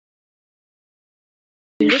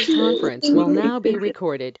This conference will now be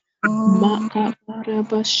recorded.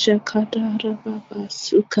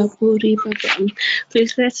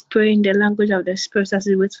 Please let's pray in the language of the Spirit as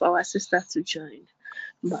we wait for our sister to join.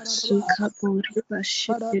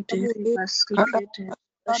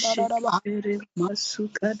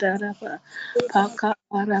 Masuka daraba paka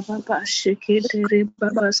arababa shekere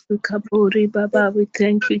baba sukaburi baba. We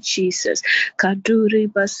thank you, Jesus. Kaduri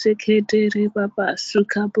basekere baba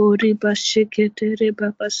sukaburi bashekere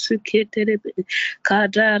baba sukere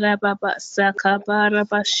kadara baba sakabara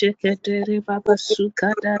bashekere baba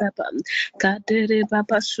sukadaraba kadere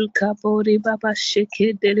baba sukaburi baba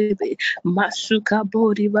shekere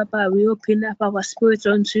masukaburi baba. We open up our spirit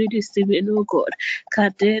unto this evening, oh God.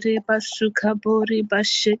 Kadere basuka bori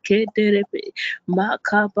basheke derebe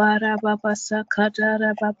makabara baba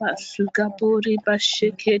sakadara baba suka bori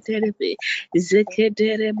basheke derebe zeke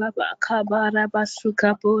dere baba kabara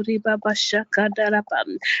basuka bori baba shakadara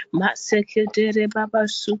baba maseke dere baba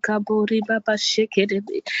suka bori baba sheke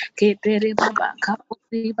derebe kedere baba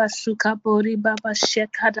kabori basuka bori baba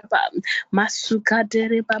shekada baba masuka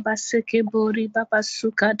dere baba seke bori baba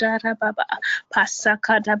sukadara baba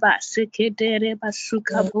pasakada baba seke dere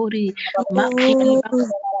basuka bori makiri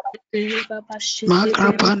baba sheke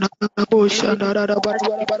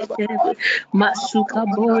masuka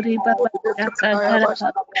bori baba yakadara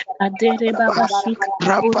baba adere baba suka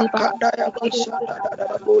bori baba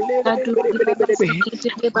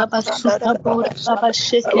baba suka bori baba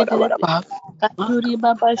sheke Kaduri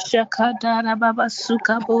baba shakadara baba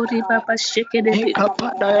suka bori baba sheke debe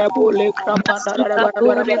suka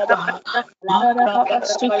bori baba shakadara baba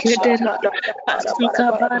suke debe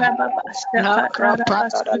suka bara baba shakadara baba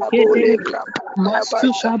suke debe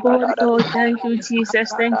masuka bori. Oh, thank you,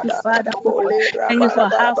 Jesus. Thank you, Father. Oh God. Thank you for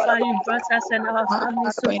how far you brought us and our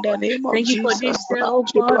families. Oh God. Thank you for this day. Oh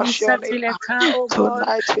God, you sat in a car. Oh God,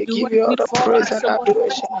 you went before us. Oh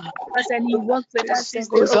God, and you walk with us this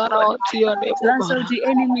day. Oh God. Plans of the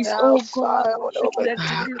enemies, oh God,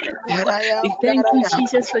 we thank you,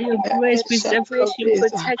 Jesus, for your grace, preservation,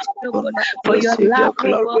 protection, oh God, for your love,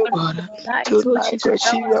 oh God, light, oh Jesus,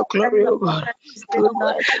 oh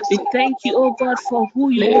God. We thank you, oh God, for who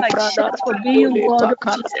you are, just for being God, oh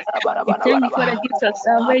Jesus. We thank you for the gift of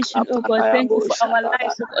salvation, oh God. Thank you for our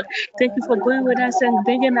lives, oh God. Thank you for going with us and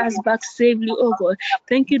bringing us back safely, oh God.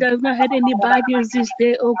 Thank you that we've not had any bad news this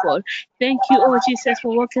day, oh God. Thank you, oh Jesus,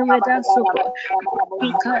 for working with us, oh God.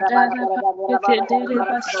 In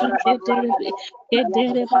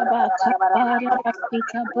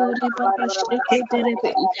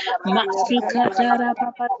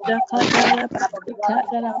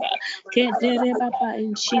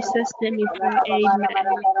Jesus' name we pray, amen.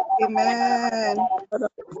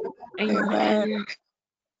 Amen.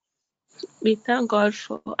 We thank God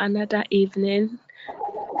for another evening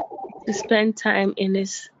to spend time in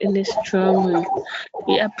his throne room.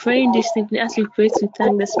 We are praying this evening as we pray to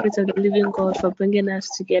thank the Spirit of the living God for bringing us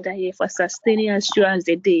together here, for sustaining us throughout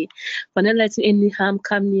the day, for not letting any harm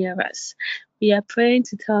come near us. We are praying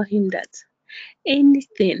to tell him that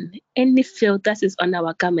anything, any filth that is on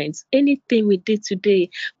our garments, anything we did today,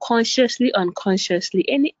 consciously, unconsciously,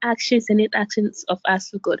 any actions and inactions of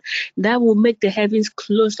us, oh God, that will make the heavens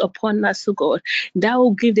closed upon us, oh God, that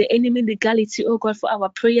will give the enemy legality, oh God, for our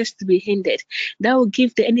prayers to be hindered, that will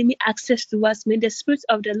give the enemy access to us. May the Spirit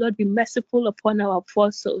of the Lord be merciful upon our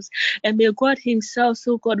poor souls, and may God himself,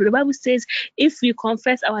 oh God, the Bible says, if we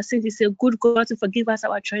confess our sins, he's a good God to forgive us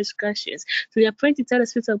our transgressions. So we are praying to tell the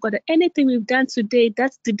Spirit of God that anything we've done today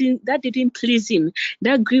that didn't please him,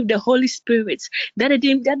 that grieved the Holy Spirit, that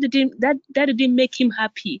didn't make him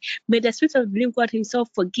happy, may the Spirit of the living God himself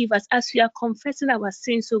forgive us as we are confessing our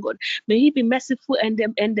sins, oh God. May he be merciful and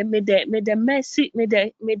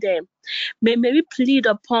may we plead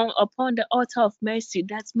upon the altar of mercy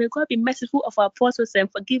that may God be merciful of our apostles and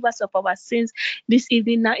forgive us of our sins this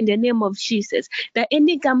evening now in the name of Jesus. That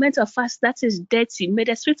any garment of us that is dirty, may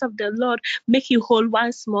the Spirit of the Lord make you whole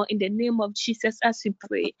once more in the name of Jesus as we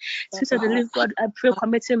pray. Spirit of the living God, I pray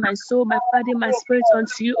committing my soul, my body, my spirit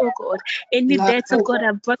unto you, oh God. Any debt, oh God,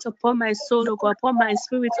 I've brought upon my soul, oh God, upon my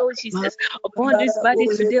spirit, oh Jesus, upon this body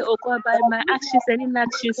today, oh God, by my actions and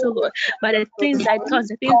inactions, oh God, by the things I thought,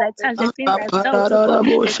 the things I touched, plans, the things I felt, oh God,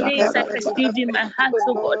 the things I perceived in my heart,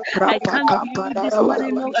 oh God. I come to you this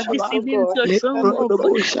morning, this evening to your throne room, oh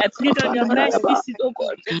God. I plead on your mercy seat, oh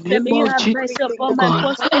God. That may you have mercy upon my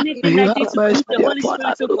post. Anything I did to grieve the Holy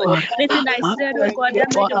Spirit, oh God. Anything I said, oh God, that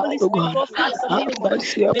made the Holy Spirit go far from me, oh God.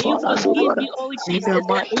 May you forgive me, oh Jesus.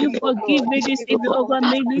 May you forgive me this evening, oh God.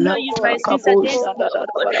 May you not use my sins against me, oh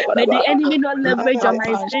God. May the enemy not leverage on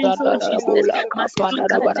my sins, oh Jesus.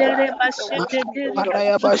 Masuka dere basheke dere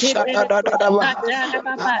basuke dere katara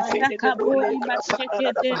baba shaka bori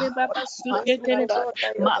basheke dere baba suke dere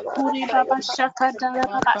makuri baba shaka dara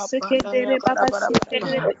baba seke dere baba suke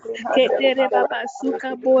dere kedere baba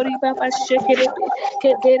suka bori baba sheke dere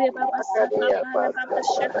kedere baba saka bara baba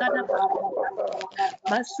shaka dara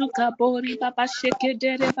Masuka bori baba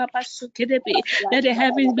shekedere baba sukedebe. Let the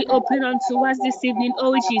heavens be open unto us this evening,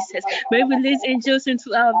 oh Jesus. May we release angels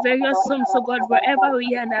into our various homes, oh God, wherever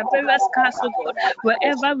we are in our various cars, oh God,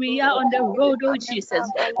 wherever we are on the road, oh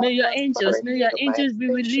Jesus. May your angels be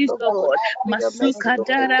released, oh God. Masuka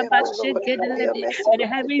dara baba shekedebe. May the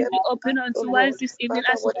heavens be open unto us this evening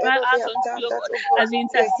as we cry out unto you, oh God, as we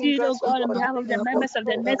intercede, oh God, on behalf of the members of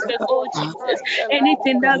the network, oh Jesus.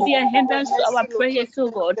 Anything that be a hindrance to our prayers, oh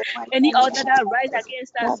God. Any altar that rise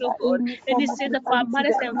against us, oh God. Any sins of our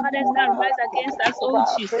mothers and fathers that rise against us, oh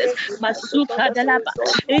Jesus. Masuka dalaba.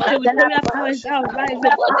 Any territorial powers that rise,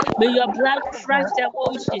 oh God. May your blood crush them,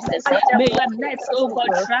 oh Jesus. May your nets, oh God,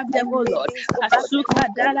 trap them, oh Lord. Masuka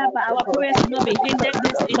dalaba. Our prayers will not be hindered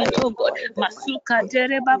this evening, oh God. Masuka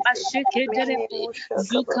dereba basheke derebe.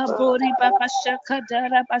 Zuka bori baba shaka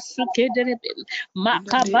daraba suke derebe.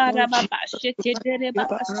 Makabara baba sheke dereba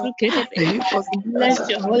suke derebe. Bless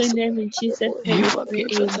your holy name in Jesus' name.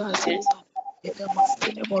 Amen. In the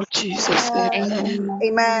mighty name of Jesus. Amen.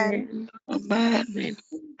 Amen. Amen.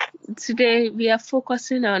 Today we are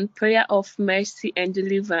focusing on prayer of mercy and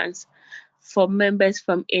deliverance for members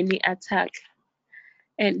from any attack.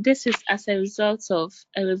 And this is as a result of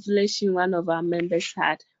a revelation one of our members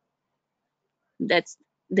had, that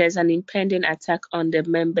there's an impending attack on the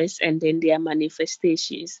members and then their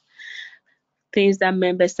manifestations. Things that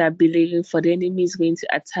members are believing for the enemy is going to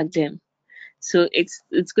attack them. So it's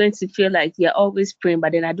going to feel like you're always praying,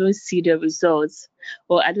 but then I don't see the results,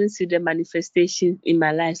 or I don't see the manifestation in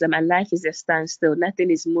my life. So my life is a standstill.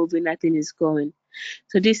 Nothing is moving, nothing is going.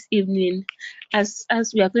 So this evening, as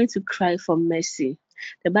we are going to cry for mercy,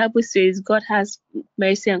 the Bible says God has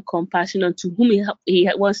mercy and compassion unto whom he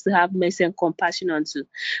wants to have mercy and compassion unto.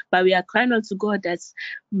 But we are crying unto God that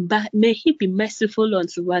may he be merciful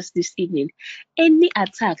unto us this evening. Any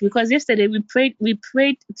attack, because yesterday we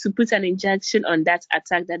prayed to put an injunction on that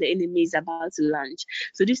attack that the enemy is about to launch.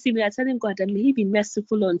 So this evening we are telling God that may he be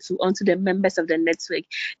merciful unto the members of the network.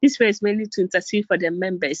 This prayer is mainly to intercede for the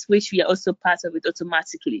members, which we are also part of it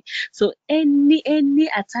automatically. So any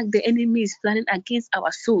attack the enemy is planning against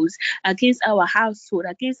our souls, against our household,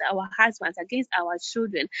 against our husbands, against our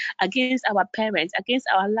children, against our parents, against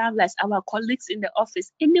our loved ones, our colleagues in the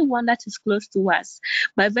office, anyone that is close to us,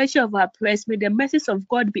 by virtue of our prayers, may the mercies of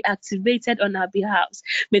God be activated on our behalf.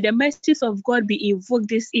 May the mercies of God be invoked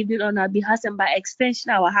this evening on our behalf, and by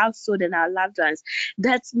extension our household and our loved ones.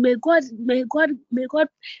 That may God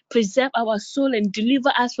preserve our soul and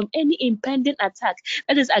deliver us from any impending attack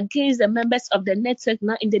that is against the members of the network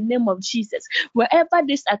now in the name of Jesus. Wherever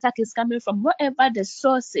this attack is coming from, wherever the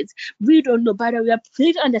source is, we don't know, but we are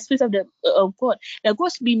pleading on the Spirit of God that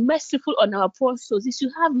God should be merciful on our poor souls. He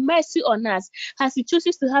should have mercy on us as He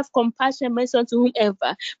chooses to have compassion and mercy unto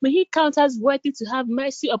whomever. May He count us worthy to have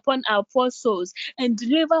mercy upon our poor souls and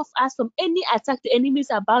deliver us from any attack the enemy is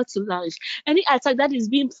about to launch, any attack that is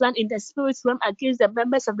being planned in the spirit realm against the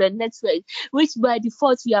members of the network, which by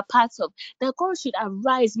default we are part of. That God should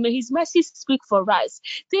arise. May His mercy speak for us.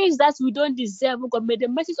 Things that we don't deserve, oh God, may the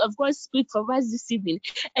mercy of God speak for us this evening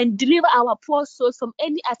and deliver our poor souls from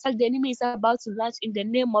any attack the enemy is about to launch in the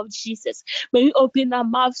name of Jesus. May we open our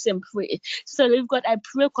mouths and pray. So, Lord God, I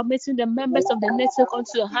pray committing the members of the network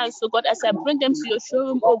onto your hands, oh God, as I bring them to your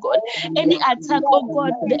showroom, oh God. Any attack, oh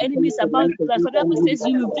God, the enemy is about to launch. For the Bible says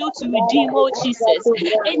you reveal to redeem, oh Jesus.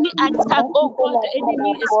 Any attack, oh God, the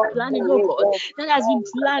enemy is planning, oh God, that has been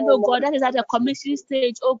planned, oh God, that is at the commission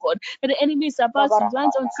stage, oh God, that the enemy is about to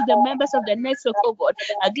launch onto the members of the network, oh God,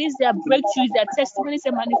 against their breakthroughs, against their testimonies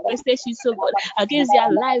and manifestations, so God, against their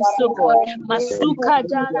lives, so God. Masuka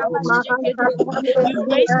dara bashekedebe. We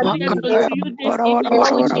raise evidence unto you this evening,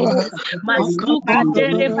 oh Jesus. Masuka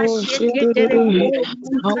dere bashekedebe.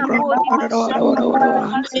 Suka bori bashakadaba.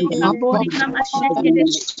 Masuka bori mama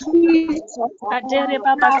shekedebe. Kadere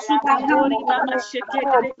baba suka bori baba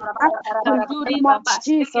shekedebe. Kaduri baba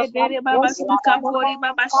shekedere baba suka bori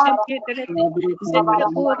baba shekedebe.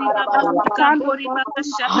 Zekebori baba suka bori baba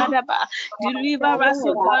shakadaba. Deliver us,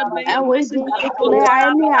 oh God. May your mercy speak, oh God,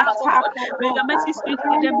 our behalf, oh God. May your mercy speak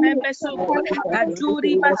for the members, oh God.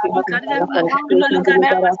 Kaduri baba suka daba. Do not look at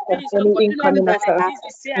our sins, oh God. Do not look at the things we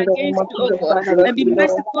say against you, oh God. And be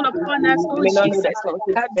merciful upon us, oh Jesus.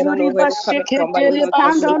 Kaduri baba shekedere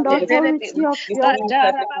baba shekedebe.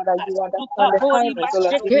 Kadara baba suka bori baba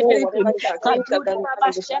shekedebe. Kaduri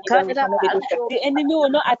baba shakadaba. The enemy will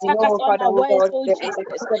not attack us unawares, oh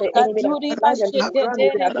Jesus. Kaduri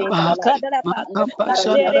bashekedere kadaba.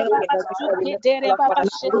 Kadere baba sukedere baba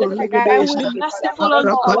shekedere. Be merciful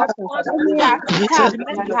unto our apostles, oh God. Be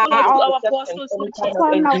merciful unto our apostles, oh Jesus.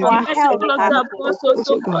 Be merciful unto our apostles,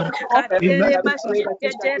 oh God. Kadere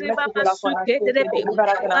bashekedere baba sukedere.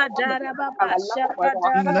 Kadara baba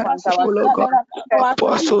shakadara baba sukadara baba.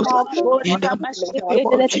 Bori baba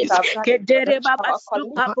shekedere. Kedere baba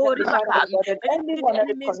suka bori baba. Anything the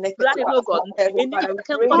enemy is planning, oh God, in the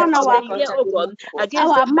second quarter of the year, oh God,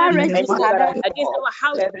 against your marriages, oh God, against our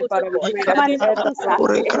households, oh God, against our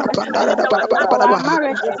finances, against our lives,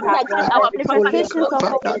 oh God, even against our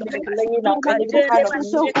properties,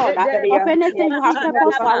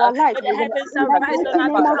 oh God. May the heavens arise on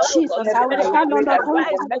our behalf, oh God. May the heavens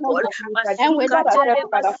arise, oh God. Masuka dere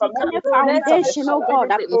basuka bori baba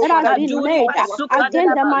shekedebe. Kaduri basuka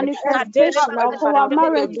dere baba. Kadere baba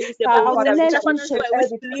shekedebe. The Bible says, suffer not for a wish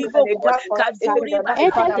to live, oh God. Kaduri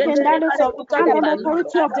bashekedere basuka dere baba.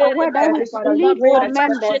 Kadere baba suka bori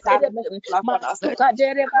bashekedebe. Masuka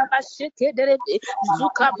dere baba shekedebe.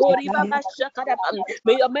 Zuka bori baba shakadaba.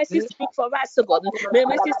 May your mercy speak for us, oh God. May your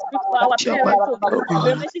mercy speak for our parents, oh God. May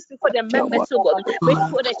your mercy speak for the members, oh God. May you speak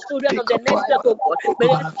for the children of the network, oh God. May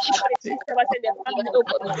your mercy speak for the sisters and the family, oh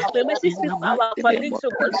God. May your mercy speak for our colleagues,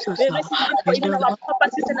 oh God. May your mercy speak for even our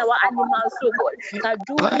properties and our animals, oh God.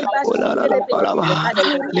 Kaduri bashekedebe.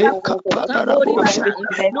 Kaduri kabori baba.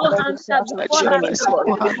 No harm shall befall us, oh God.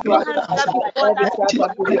 No harm shall befall us, oh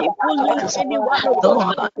God. We will lose anyone, oh God.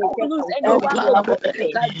 We will lose anyone, oh God.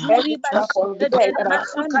 Kaduri bashekedebe.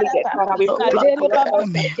 Masukadaba. Kadere baba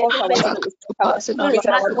shekedebe.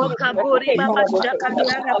 Masuka bori baba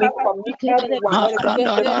shakadara baba sukedere.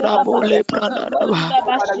 Kedere baba suka bori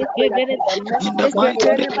baba shekedere.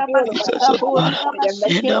 Sekedere baba suka bori baba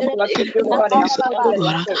shekedere. Kadara baba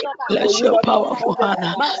suka baba. Let your powerful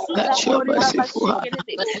hand, Masuka let your bori baba merciful hand,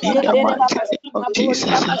 shekedere. in the Kedere mighty baba name of suka bori Jesus,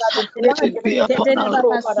 baba let shekedere. it be upon Kedere our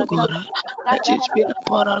lives, baba O suka God. Let it kadara be baba.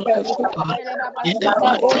 upon our lives, O God. Kedere baba In the suka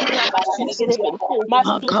mighty bori name baba of Jesus. shekedere.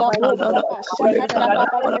 Masuka bori baba shakadara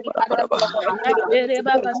baba. Kadere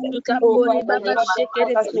baba suka bori baba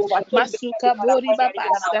shekedere. Masuka bori baba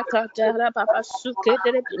sakatara baba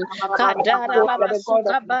sukedere. Kadara baba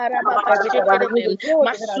suka bara baba shekedere.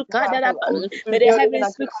 Masuka dara baba. May the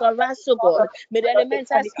heavens speak for us, O God. May the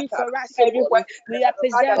elementals speak for us, O God. We are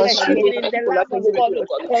preserved and hidden in the love of God, O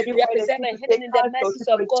God. We are preserved and hidden in the mercies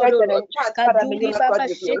of God, O Lord. Kaduri baba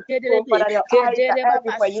shekedere. Kedere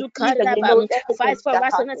baba suka dara baba. Fight for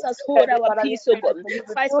us and let us hold our peace, O God.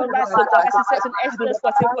 Fight for us, O God, as it says in Exodus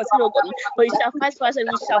 14:14, O God. For you shall fight for us and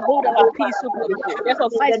we shall hold our peace, O God. Therefore,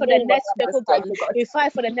 fight for the network, O God. We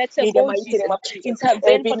fight for the network, oh Jesus.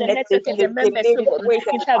 Intervene for the network and the members, O God.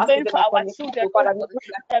 Intervene for our children, O God.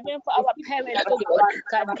 Intervene for our parents, O God.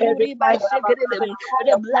 Kaduri ba shegedebe. Let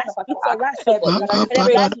the blood speak for us, O God. Let the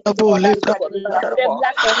blood speak for us, O God. Let the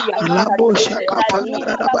blood speak for us, O God.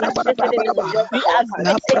 Kaduri ba shegedebe. We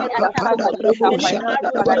avert any attack, O God. Any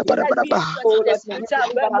arrows, O God, that being shot in the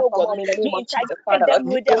spiritual realm, O God. We interdict them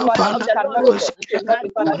with the fire of the Lord, O God.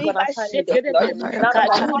 Kaduri ba shegedebe.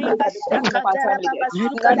 Kaduri ba shakadara ba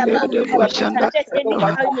sukadaba. We interdict any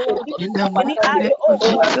arrow, O God. In the Any mighty name arrow, oh of God,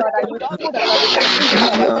 Jesus, that will shoot against our give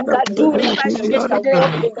children. me all the Kaduri glory, ba give me all the shegedebe.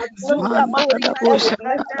 glory. Zuka Man, bori the ba bush,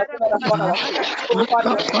 shakadara ba sukadaba.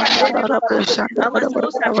 Kadere baba. Our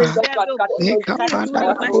souls are the preserved, oh God.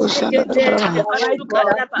 Kaduri ba bush, shegedebe ba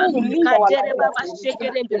sukadaba. Kadere baba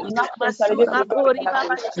shegedebe. Masuka bori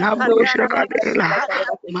baba shakadara baba sukadaba.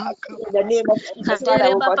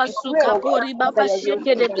 Kadere baba suka bori baba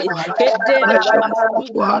shekedebe. Kedere let your baba powerful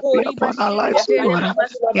suka hand be bori baba upon our lives, O shekedere God. baba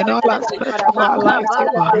In all sukedebe. aspects of our lives, O Makabara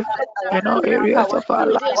God. baba In all shakadara areas baba. of our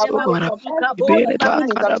lives, Kedere O baba God. suka Be bori it our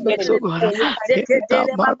baba academics, O shekedebe. God. Be it our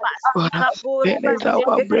Zekedere marriage, baba O God. suka Be bori baba it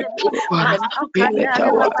our our breakthrough, God. Be it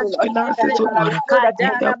our finances, oh God. In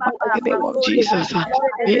the mighty name of Jesus.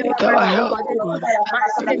 Be it our health, oh God.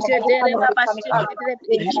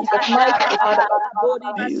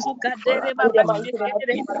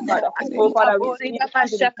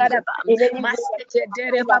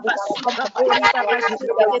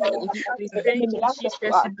 We thank you,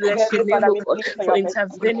 Jesus. We bless your name, O God, for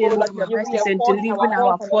intervening with your mercies and delivering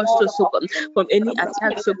our apostles, O God, from any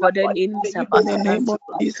attacks, O God, and any In the name of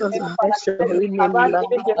Jesus. bless your holy name, we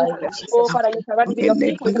magnify you, Jesus.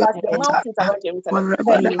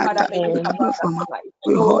 Wherever the attack is coming from,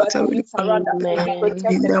 we halt it. Amen.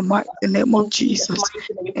 In the mighty name of Jesus.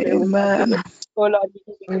 Amen.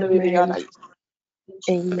 Amen.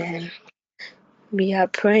 Amen. We are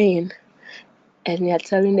praying and we are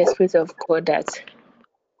telling the Spirit of God that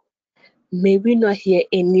may we not hear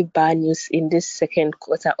any bad news in this second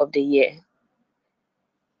quarter of the year.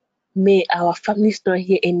 May our families not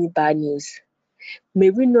hear any bad news. May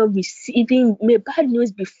we not may bad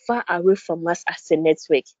news be far away from us as a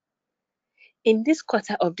network. In this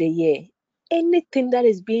quarter of the year, anything that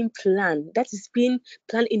is being planned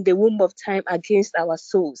in the womb of time against our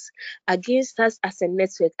souls, against us as a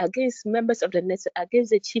network, against members of the network,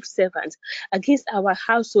 against the chief servants, against our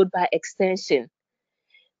household by extension,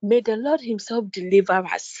 may the Lord himself deliver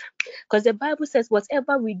us. Because the Bible says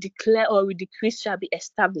whatever we declare or we decree shall be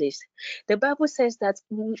established. The Bible says that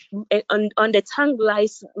on the tongue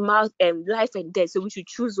lies mouth and life and death. So we should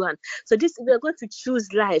choose one. So we are going to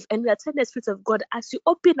choose life. And we are telling the Spirit of God, as you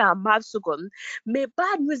open our mouths, so God, may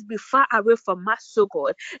bad news be far away from us, so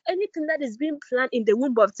God. Anything that is being planned in the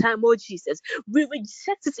womb of time, oh Jesus, we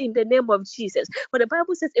reject it in the name of Jesus. For the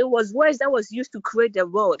Bible says it was words that was used to create the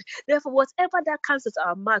world. Therefore, whatever that comes to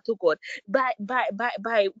our mouth, oh God, by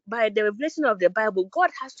the revelation of the Bible, God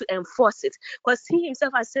has to enforce it, because He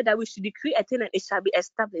Himself has said that we should decree a thing and it shall be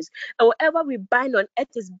established. And whatever we bind on earth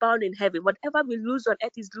is bound in heaven. Whatever we lose on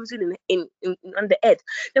earth is losing on the earth.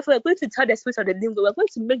 Therefore, we're going to tell the Spirit of the living God, we're going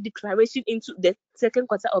to make declaration into the second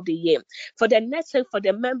quarter of the year for the network, for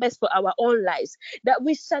the members, for our own lives, that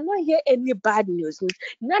we shall not hear any bad news.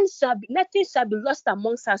 Nothing shall be lost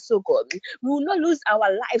amongst us, so God. We will not lose our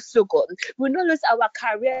lives, so God. We will not lose our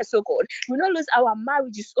careers, so God. We will not lose our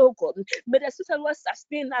marriages, oh God. May the Spirit of God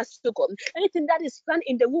sustain us, oh God. Anything that is planned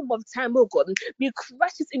in the womb of time, oh God, we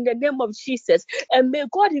crush it in the name of Jesus. And may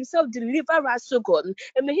God Himself deliver us, oh God.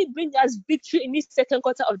 And may He bring us victory in this second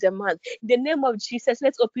quarter of the month. In the name of Jesus,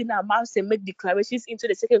 let's open our mouths and make declarations into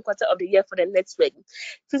the second quarter of the year for the network.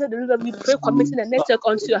 Spirit of the Lord, we pray committing the network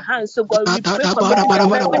onto your hands, so God. We pray committing the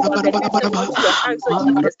members of the network onto your hands, so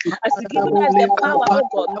Jesus. As you're giving us the power, oh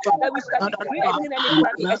God, that we shall decree a thing and it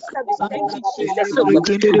shall be established. Thank you, Jesus. So God,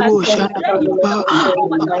 as let Himself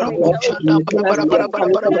overcome Himself.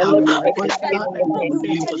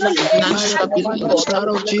 By the blood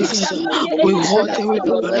of Jesus, we halt and we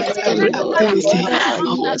neutralize every activity of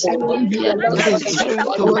the enemy that is gearing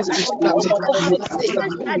towards destruction.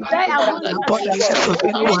 Upon the lives of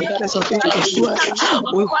anyone that is of interest to us,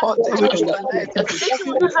 we halt and we neutralize them.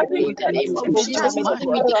 We push their mind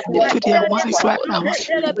into their minds right now.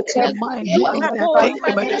 Their mind heals their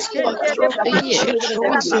thinking by the thoughts that shift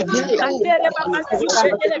towards it.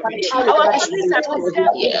 Our families are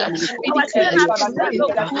preserved, oh God. Our children are preserved,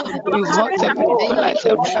 oh God. We Our halt careers are and we preserved, neutralize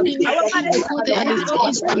oh God. every Our marriage is that is preserved, oh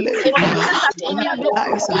God. enslaved Our business are in our preserved, oh God.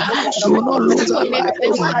 lives. Our We will not children lose our life,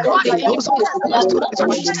 oh God. Those who are close to us will not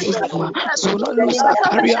lose them. We will not lose our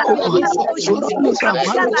career, oh God. We will not lose our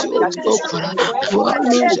marriage, oh God. We will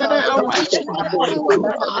not lose our health, oh God. We will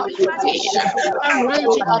not have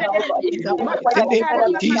provision in the mighty name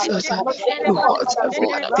of Jesus. We halt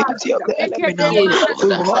every activity of the enemy now. We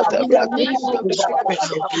halt every activity of the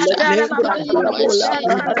criminal.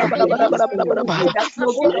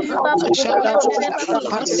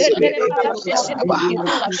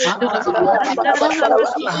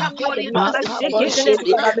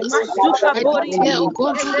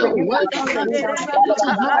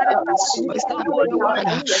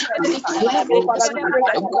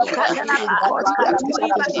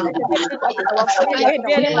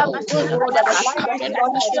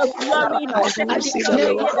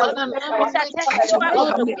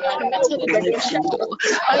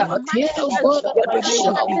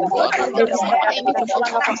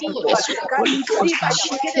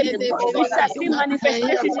 We shall see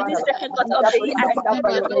manifestations in this second quarter of the year as you give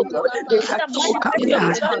us, oh God. We shall manifest your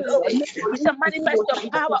glory, oh God. We shall manifest your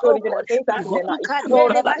power, oh God.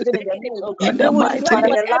 In We the will mighty thrive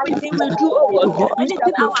name on everything we do, oh God. of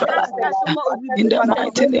Anything our hands touch, oh God, will be In the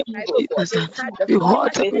mighty name of Jesus, we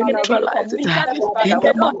halt and we neutralize it. In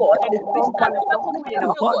the mighty name of Jesus, we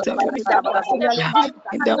halt and we neutralize it. In the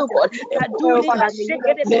mighty name of Jesus,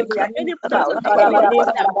 any plot of the enemy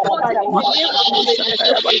that falls in the name of Jesus,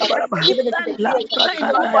 every plan behind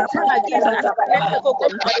or attack against us connected, oh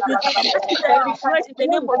God, we crush it and destroy it in the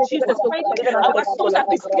name of Jesus, oh God. Our souls have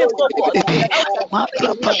escaped, oh God. Our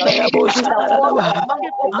souls have escaped, oh God.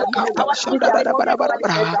 Our souls have escaped, oh God.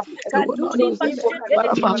 we will not Kaduri lose any member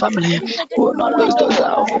of our Bashekelebi, family. any We will negative not lose plot, oh those that God,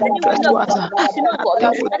 are of anyone interest that to will us. position, oh God,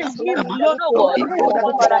 Nothing will that is being touch them. blown, oh No God, evil that on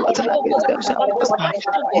is the plotted enemy, oh against God, them shall on the prosper. flesh,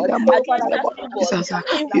 oh In God, the mighty against name us, of oh God. Jesus,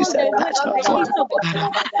 We you invoke said the touch blood of not our Jesus, oh God, God,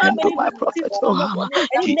 to and do family my negative prophet no plot, oh harm. God,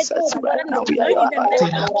 any Jesus, negative plot right that is now we are going your in the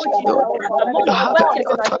anointed. name of You Jesus, among don't the have any workers,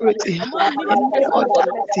 oh God, authority, among any ministers, oh God,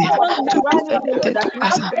 authority among to do members of the anything Lord. to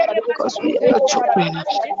us because we are your children.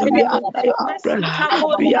 We are under your umbrella.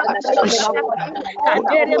 We are under your shield.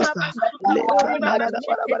 Unabosa,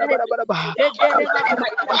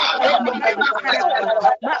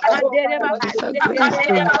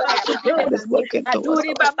 that is working towards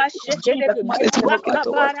our that is working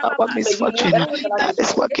towards our misfortune, that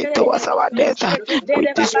is working towards our death. We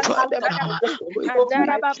destroy them now. We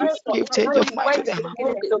give change of mind to them.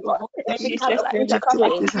 In We Jesus' name neutralize we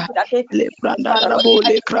pray. activities.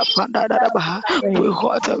 We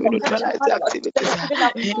halt and we neutralize the activities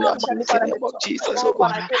in the mighty name of Jesus, oh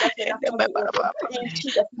God. And the member of our family,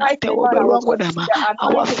 nothing will be wrong with them.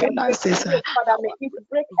 Our finances,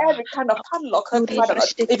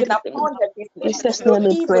 Jesus' name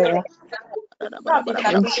we pray.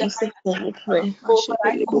 In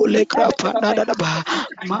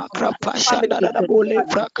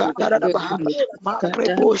Jesus' name we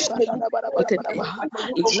pray.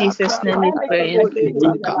 In Jesus' name we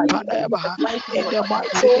pray. in the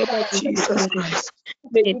mighty name of Jesus Christ.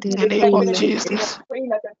 In the name of Jesus.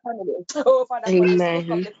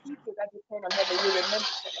 Amen.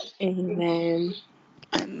 Amen. Amen.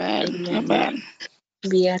 Amen. Amen.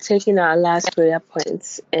 We are taking our last prayer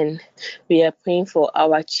points and we are praying for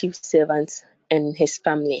our chief servant and his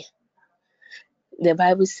family. The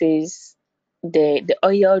Bible says the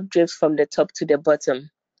oil drips from the top to the bottom.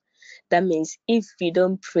 That means if we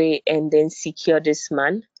don't pray and then secure this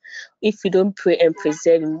man, if we don't pray and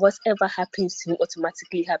preserve him, whatever happens to him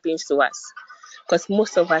automatically happens to us. Because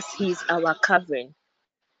most of us, he is our covering.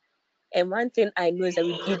 And one thing I know is that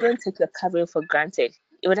you don't take your covering for granted,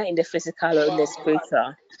 whether in the physical or in the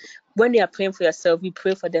spiritual. When you are praying for yourself, you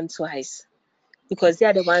pray for them twice. Because they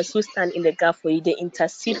are the ones who stand in the gap for you. They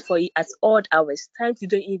intercede for you at odd hours. Times you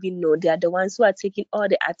don't even know. They are the ones who are taking all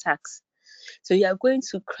the attacks. So you are going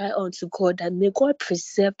to cry unto God that may God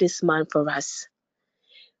preserve this man for us.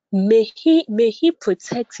 May he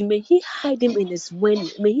protect him. May he hide him in his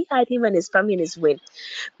wind. May he hide him and his family in his wind.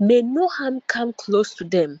 May no harm come close to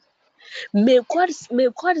them. May God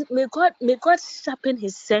sharpen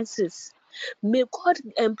his senses. May God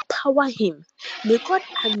empower him. May God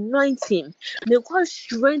anoint him. May God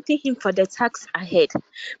strengthen him for the tasks ahead.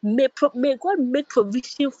 May God make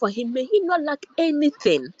provision for him. May he not lack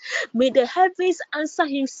anything. May the heavens answer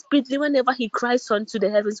him speedily whenever he cries unto the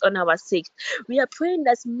heavens on our sake. We are praying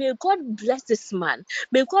that may God bless this man.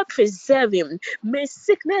 May God preserve him. May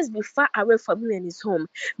sickness be far away from him and his home.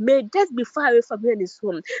 May death be far away from him and his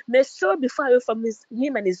home. May sorrow be far away from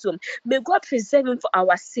him and his home. May God preserve him for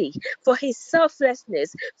our sake, for his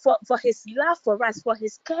selflessness, for his love for us, for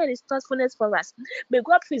his care and his thoughtfulness for us. May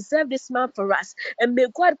God preserve this man for us, and may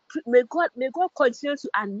God continue to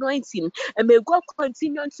anoint him, and may God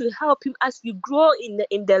continue to help him as we grow in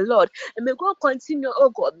the Lord, and may God continue, oh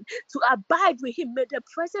God, to abide with him. May the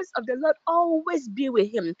presence of the Lord always be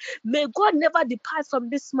with him. May God never depart from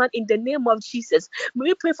this man in the name of Jesus. May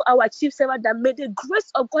we pray for our chief servant that may the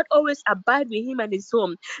grace of God always abide with him and his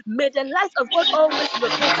home. May the light of God always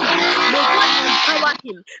locate him. May God empower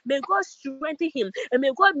him. May God strengthen him. And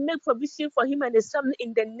may God make provision for him and his family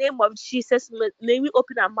in the name of Jesus. May we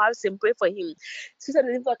open our mouths and pray for him. Sister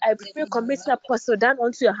God, I pray committing Apostle Dan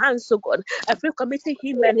onto your hands, so God. I pray committing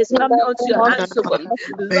him and his family onto your hands, so God.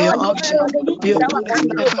 May your Lord, option he be is our upon his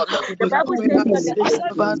family, oh life. God. The We Bible commit says that you are the author and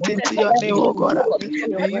servant finisher into of your his name, faith, oh God. oh God.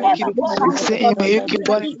 May you keep Whatever God has blessing him. said, May you keep whatever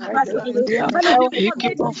on he has in, him. Father, we May you keep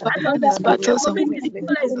commit on his heart fighting unto his you. We battles and commit his winning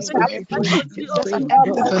soul and his battles spirit for him. unto you, He's oh just an God.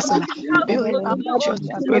 empty We vessel. commit him May you establish your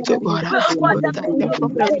spirit, oh God. Protect them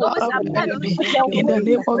from the power of the enemy. In the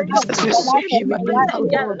name of Jesus, we soak him and his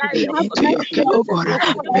household into your care, oh God.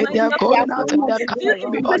 May they are going out and they are coming,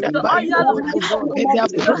 be ordered by you, oh God. May their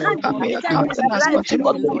footsteps, may your countenance continue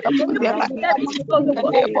to be upon their life. In the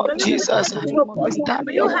name of Jesus, we stand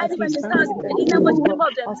in your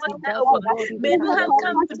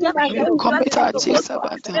we commit our chief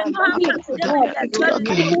servant into your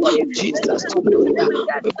care. Jesus, we pray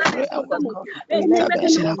and we call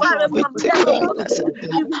intervention. We take for your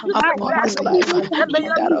intercession upon his life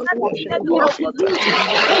and that of both his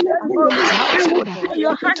his household,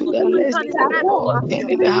 even to the list of all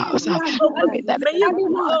in the house. May that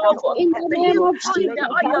anyone in the name of Jesus,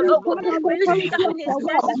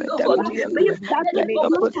 commit them into your care. Let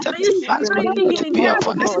your protective hands continue to be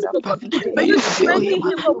upon his life. May you fill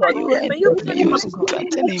him. May you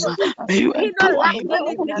strengthen him. May you empower him.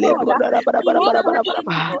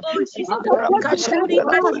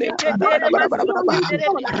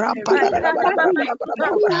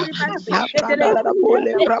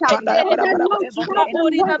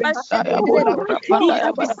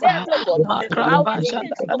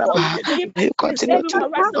 May you continue to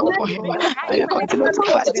go for him. May you continue to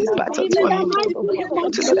fight his battles for him.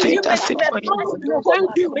 Continue to intercede for him.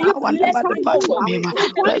 Whatever depart from him,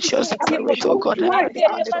 let your spirit, oh God, never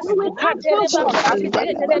depart from him. Let your favor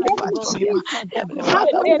never depart from him. Heavenly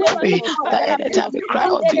Father, we pray that anytime we cry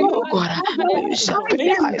unto you, oh God, may you sharpen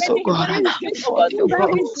your eyes, oh God, for you,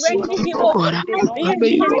 God, see him, oh God. May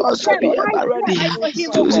you also be ever ready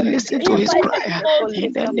to listen to his cry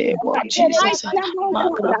in the name of Jesus.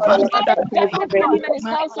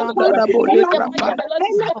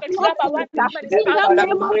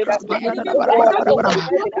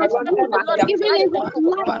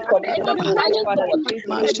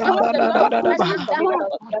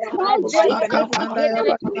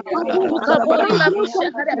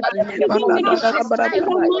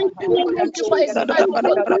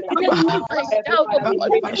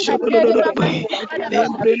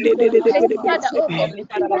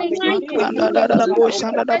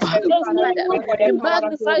 We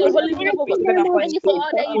magnify your holy name, O God. Thank you for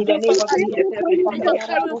all that you do for us, O God. Thank you for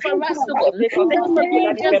caring for us, O God. Thank you for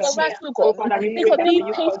being there for us, O God. Thank you for being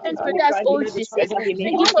patient with us, O Jesus.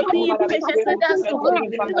 Thank you for being patient with us, O God.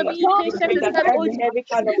 Thank you for being patient with us, O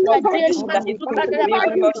Jesus.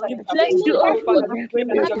 We bless you, O God. We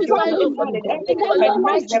magnify you, O God. Thank you for your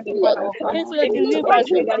mercy, O God. Thank you for your deliverance,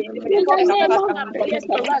 O God. Thank you for establishing our prayers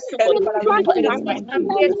for us, O God. Thank you for answering our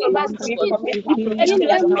prayers for us, O God. Anything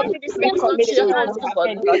that's committed this evening unto your hands, O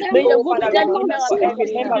God. May your will be done in our midst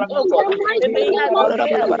this evening, O God. And may you have your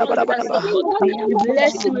way amongst us, O God. We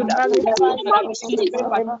bless you, we magnify you in Jesus'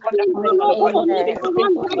 name. Amen.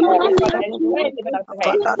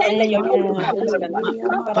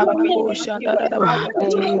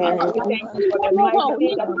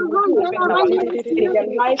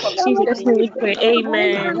 Jesus' name we pray.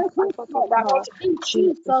 Amen. In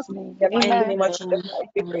Jesus' name.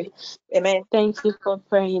 Amen. Thank you for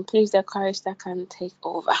praying. Please, the chorus that can take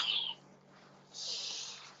over.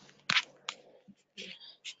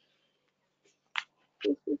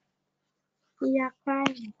 We are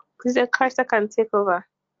crying. Please, the chorus that can take over.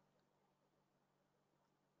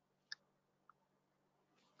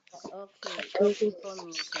 Okay, Elsie told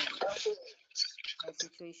me a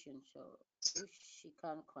situation, so if she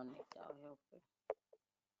can't connect, I'll help her.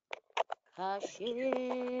 Kashikwe,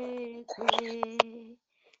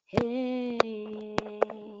 hey,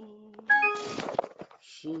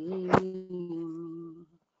 she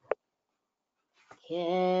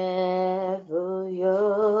careful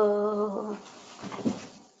yo,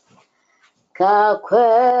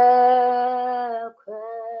 kakwe,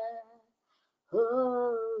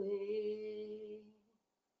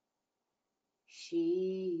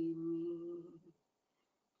 she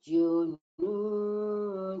Junu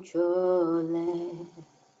chole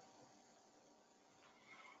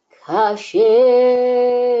kashegwe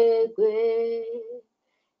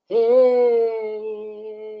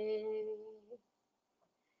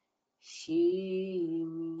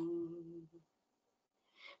shimi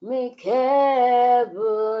mikebuyo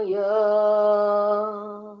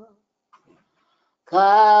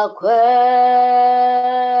kakwe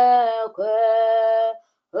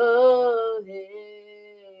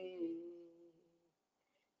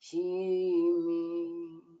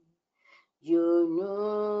Jimmy, Junu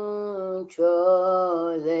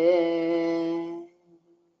chole,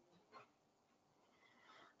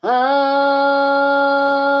 Amajebo,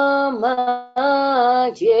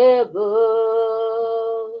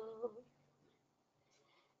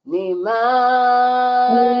 Nimaye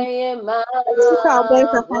Sister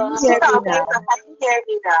Alberta, can you hear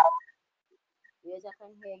me now? Yes, I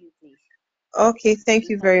can hear you, please. Okay, thank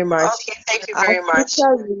you very much. Our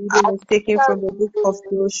scripture reading is taken from the book of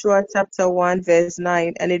Joshua, chapter 1, verse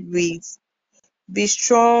 9, and it reads, "Be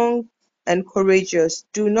strong and courageous.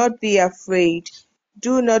 Do not be afraid.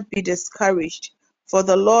 Do not be discouraged, for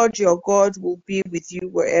the Lord your God will be with you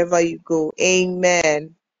wherever you go."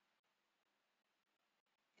 Amen.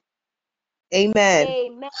 Amen.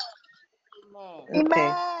 Amen. Amen.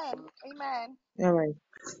 Okay. Amen. All right.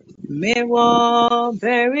 Mewo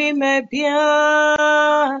beri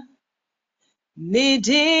mebia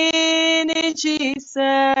nidini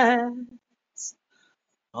Jesus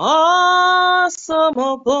awesome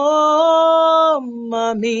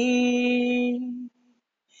mami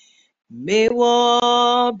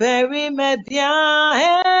mewo beri mebia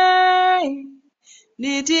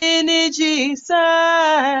nidini Jesus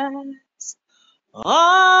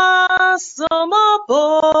awesome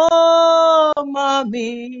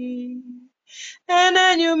mami. And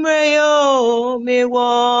then you may me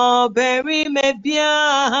wo bury me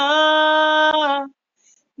bia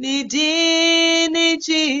ni dini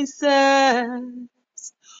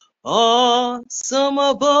Jesus oh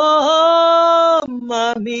sumo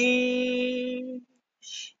mami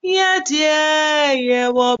ye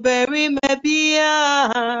wo bury me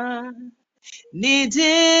bia ni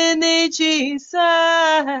dini Jesus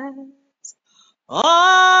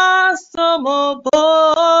oh sumo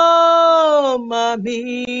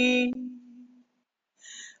mami.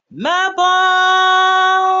 Mabo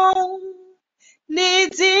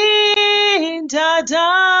nidin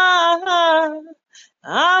dada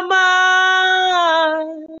ama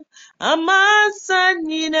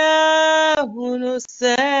sanyina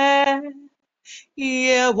hunuse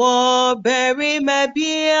ye wo beri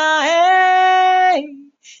mebia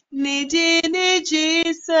nidini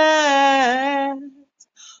Jesus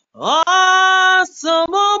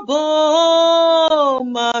awesome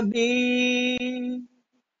mami.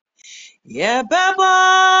 Yebebo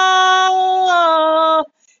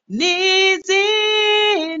nizi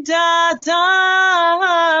dada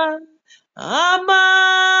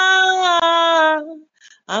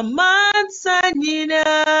amansanyina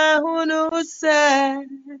hunuse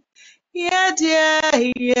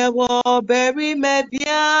yewo beri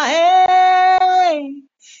mebia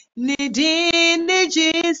nidini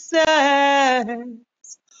Jesus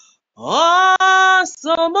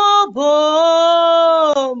awesome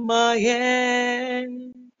maye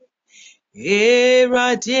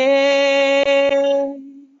irade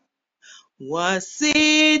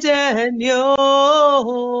wasidenyo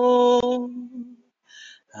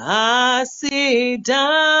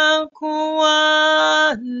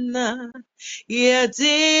asidankuana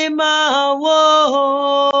yedimawo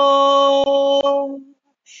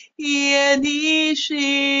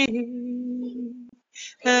yenishi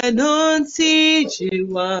Anunti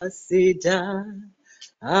jiwasida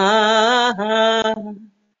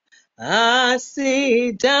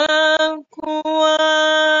asidan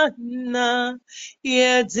kuana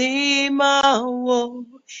yedimawo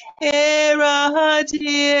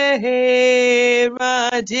eradie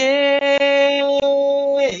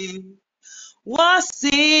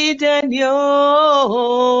wasidanyo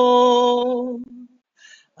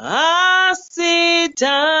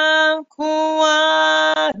asidan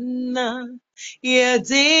kuana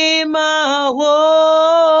yedimawo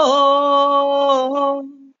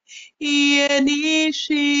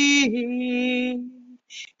yenishi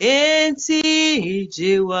enti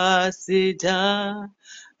jiwasida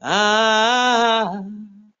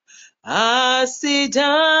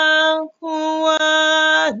asidan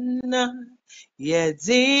kuana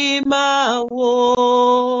yedimawo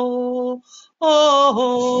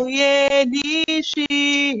yenishi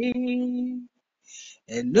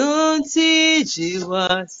enunti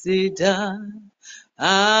jiwasida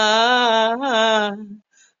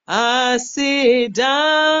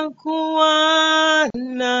asidan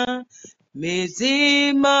kuana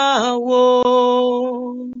mizimawo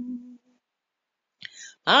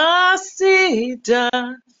asida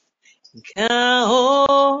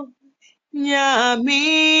kao nyami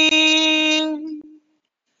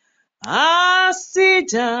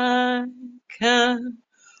asida ka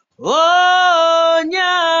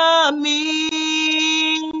nyami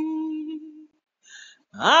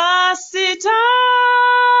asida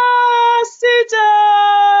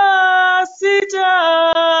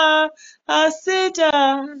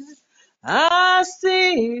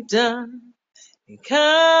ka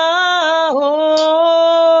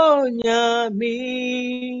nyami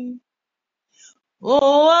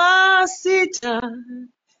asida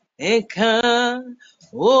eka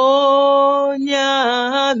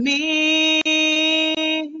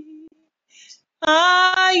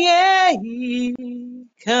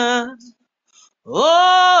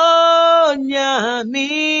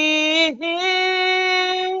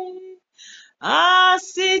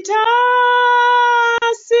Asida,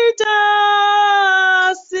 asida,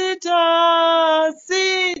 asida,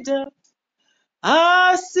 asida,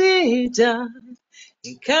 asida,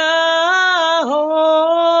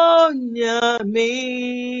 ikaonyame.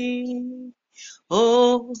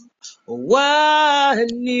 Oh,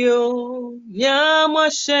 wanyo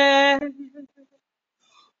nyamoshe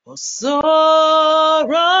osorone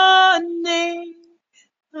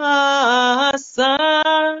asa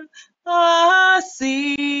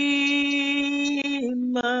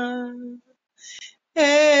asima.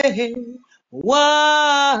 Hey,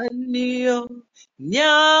 wanyo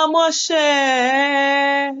nyamoshe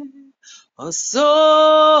osoroni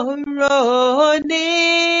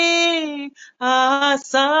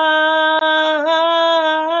asasima.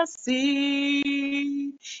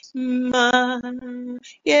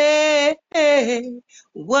 Yeah,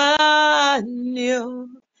 wanyo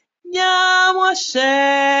nyamoshe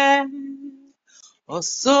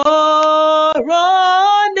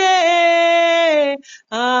osorone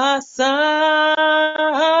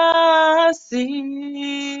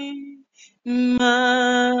asasima.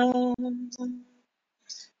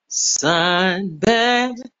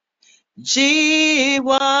 Sanbe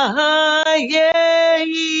jiwa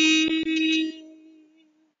yeyi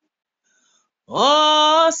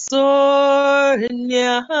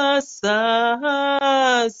osornya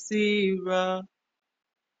sasira.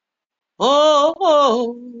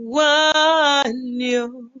 Oh, wanyo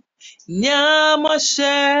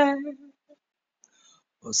nyamoshe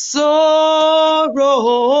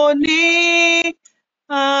osoroni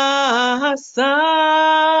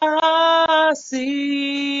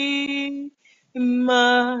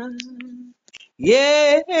asasima.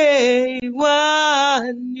 Yeah,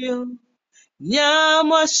 wanyo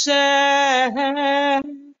nyamoshe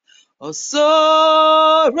osorone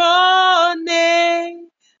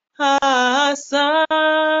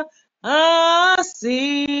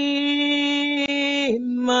asima.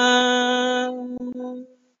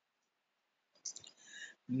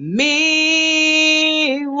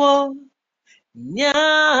 Miwo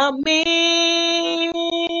nyami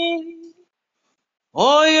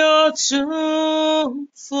oyo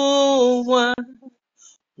tumfuwa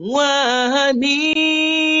wani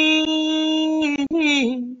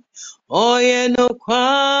oye no kwa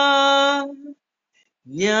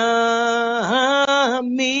nyami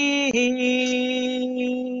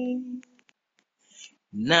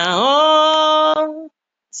now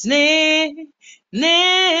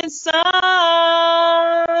nisa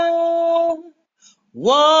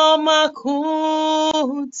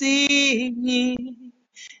wamakutini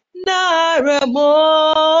naremo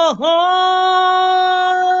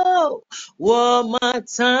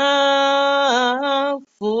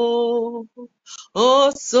wamatafu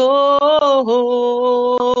oso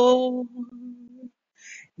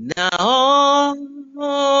now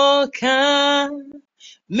can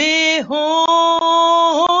me honti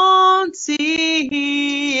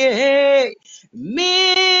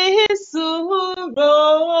me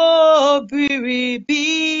suro biribi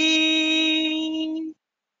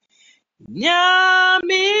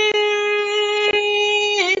nyami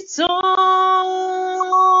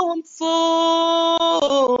tomfo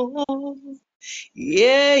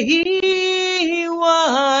yehi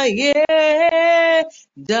wa ye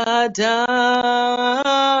dada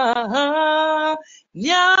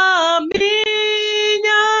nyami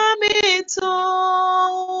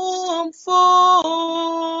tomfo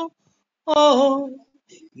oh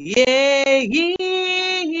yehi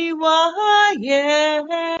wa ye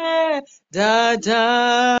dada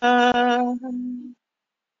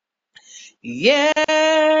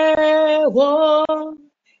yewo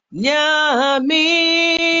nyami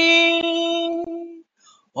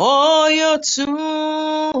oyo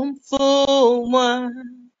tumfuma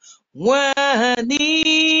wani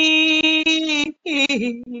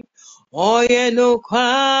oye no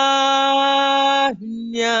kwanya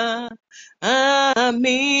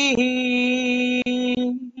ami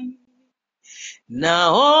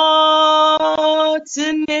na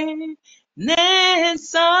otene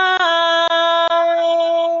nesa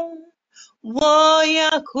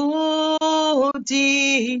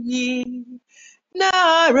woyakudinyi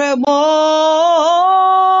naremo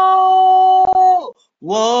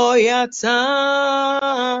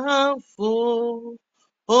woyatamfu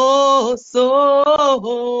oso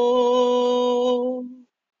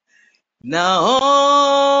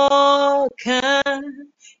naoka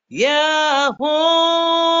yahonti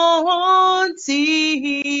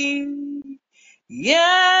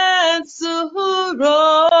yensuro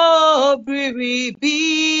biribi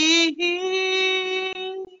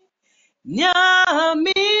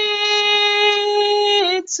nyami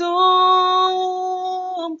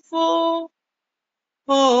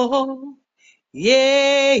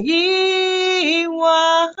Yehi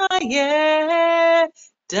waye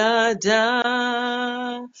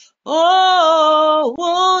dada.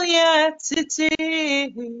 Oh yeah, titi,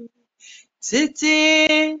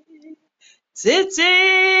 titi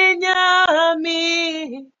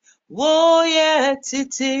nyami. Oh yeah,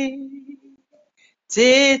 titi,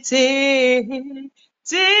 titi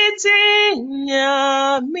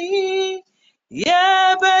nyami.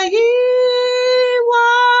 Yebeyi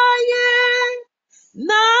waye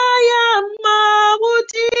Naya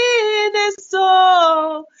mawudine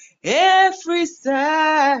so every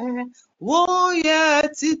side woya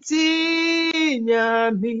titi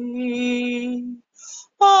nyami.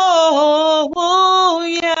 Oh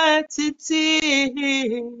woya titi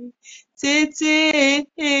titi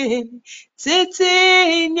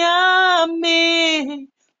titi nyami.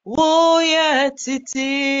 Woya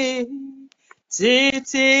titi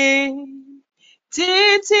titi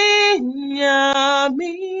Titi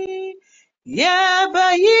nyami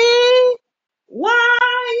yabayi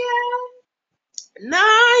waya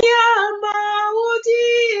naya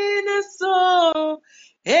maudina so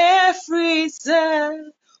every say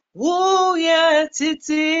wuya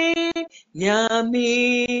titi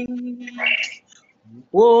nyami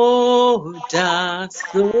woda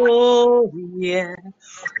so yeah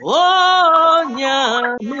oh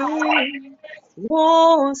nyami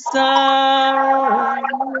wosa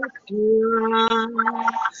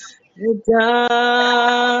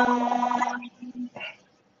da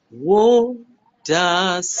wo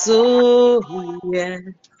da so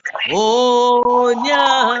ye o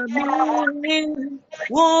nyami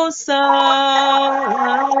wo sa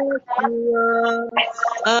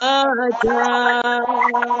ada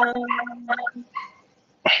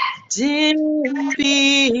dimbi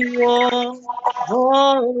wo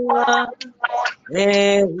hoa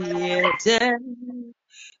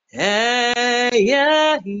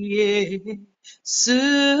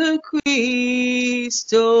Yesu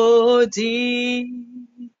Kristo di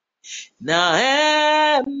na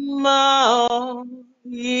ema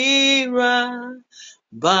ira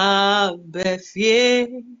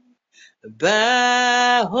babefie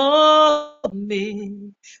bahomi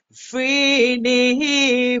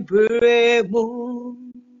frini bremu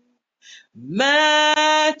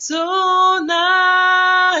Matuna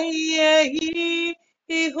yehi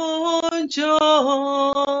ihunjom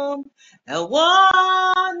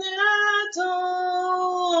Ewanatom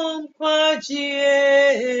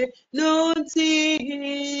kwajie nunti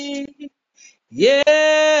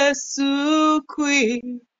Yesu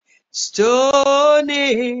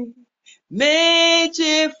Stone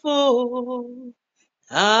mejefo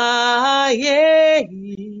aye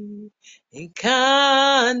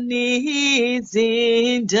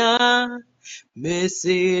nkanizinda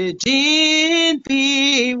mesejin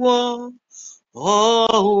piwo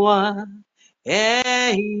owa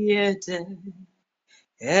eyete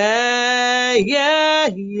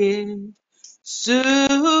eyeye su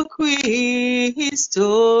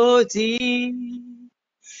Kristo di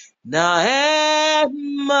na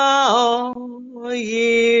ema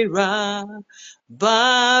oyira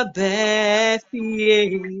babefie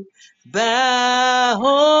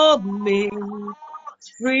bahome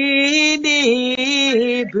frini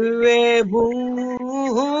buemu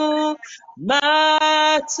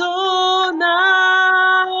matona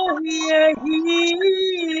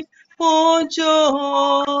yehi ojo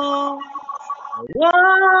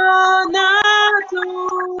Wanatum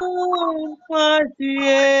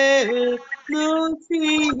kwatie nuti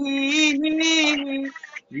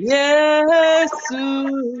Yesu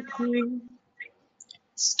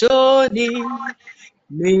Kristoni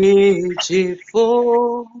mejefo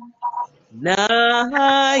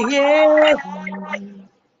na ye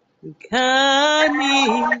kani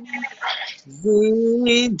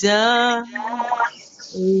zinda.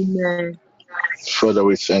 Amen. Father,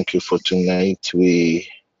 we thank you for tonight. We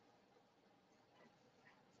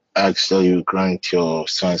ask that you grant your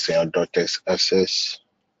sons and your daughters access.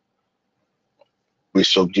 We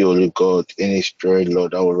subdue, Holy God, any spirit,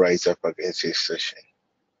 Lord, that will rise up against this session.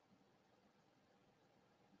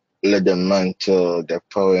 Let the mantle, the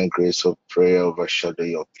power and grace of prayer overshadow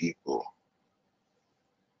your people.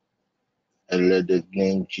 And let the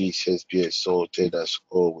name Jesus be exalted as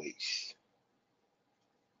always.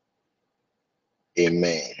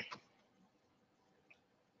 Amen.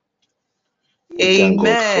 We thank God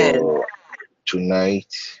Amen. for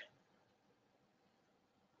tonight.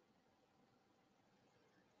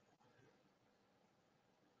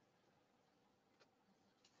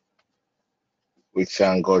 We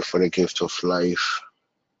thank God for the gift of life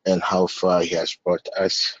and how far He has brought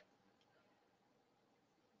us.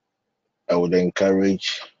 I would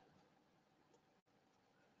encourage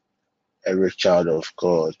every child of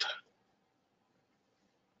God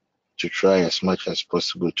to try as much as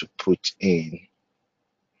possible to put in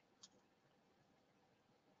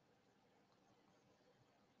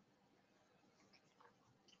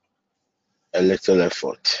a little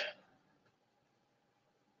effort.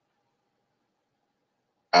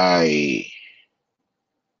 I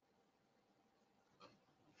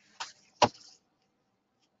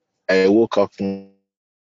woke up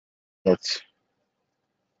not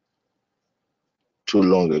too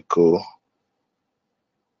long ago,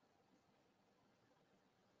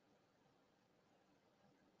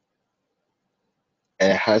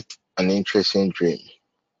 and I had an interesting dream.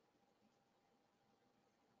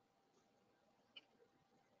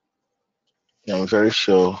 I'm very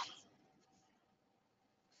sure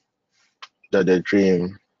that the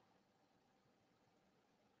dream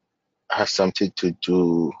has something to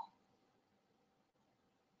do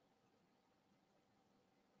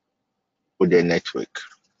with the network.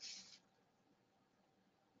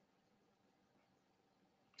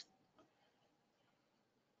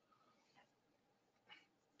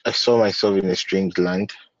 I saw myself in a strange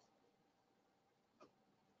land,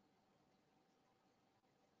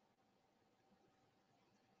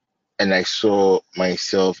 and I saw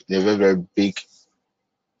myself in a very, very big,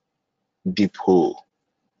 deep hole.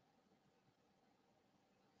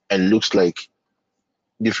 And looks like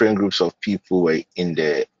different groups of people were in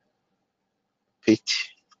the pit,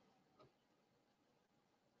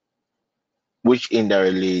 which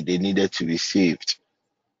indirectly they needed to be saved.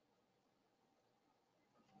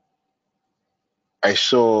 I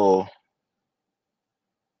saw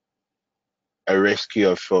a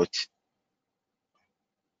rescue effort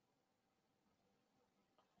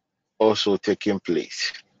also taking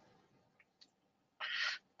place.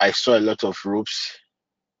 I saw a lot of ropes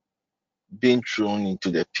being thrown into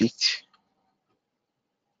the pit,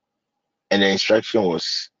 and the instruction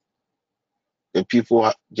was the people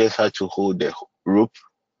just had to hold the rope,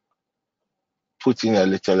 put in a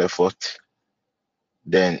little effort,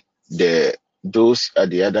 then those at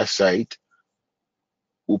the other side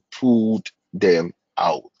who pulled them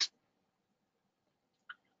out.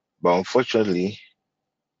 But unfortunately,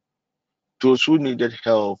 those who needed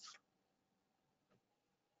help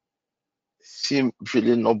seemed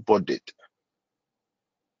really not bothered,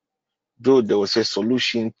 though there was a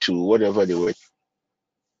solution to whatever they were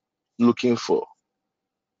looking for,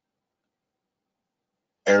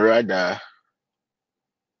 and rather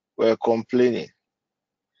were complaining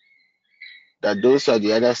that those at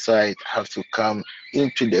the other side have to come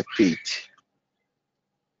into the pit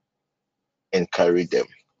and carry them.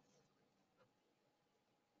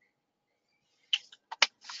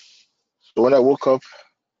 So when I woke up,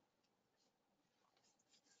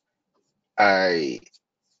 I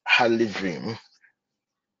hardly dream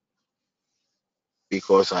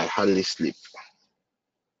because I hardly sleep.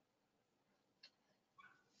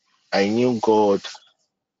 I knew God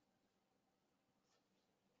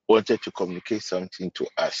wanted to communicate something to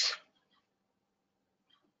us.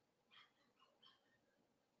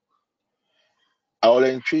 I will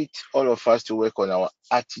entreat all of us to work on our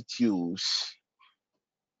attitudes,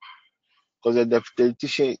 because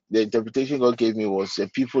the interpretation God gave me was the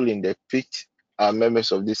people in the pit are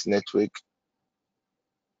members of this network.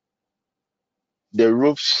 The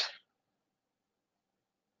ropes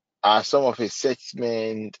are some of his set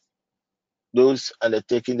men, those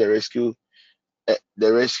undertaking the rescue.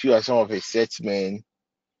 The rescue are some of his set men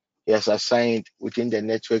he has assigned within the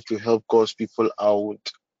network to help cause people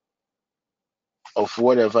out of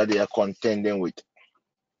whatever they are contending with.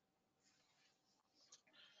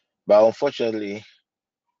 But unfortunately,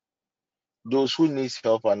 those who need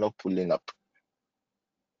help are not pulling up.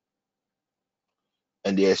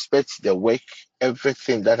 And they expect the work,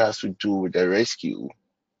 everything that has to do with the rescue,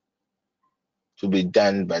 to be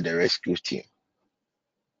done by the rescue team.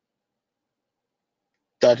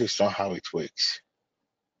 That is not how it works.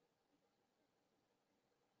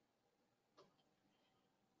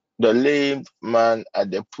 The lame man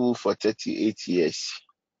at the pool for 38 years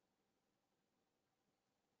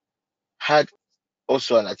had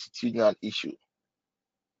also an attitudinal issue.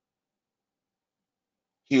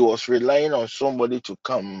 He was relying on somebody to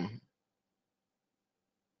come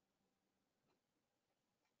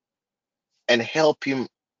and help him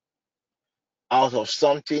out of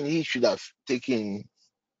something he should have taken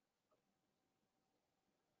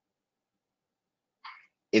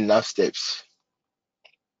enough steps.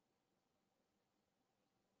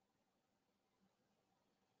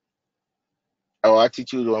 Our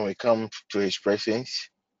attitude when we come to his presence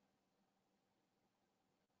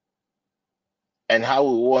and how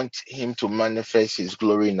we want Him to manifest His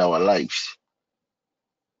glory in our lives.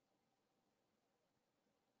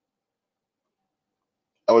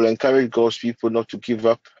 I will encourage God's people not to give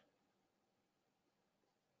up,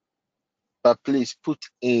 but please put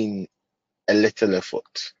in a little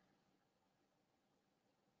effort.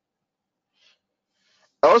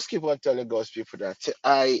 I always keep on telling God's people that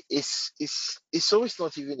it's always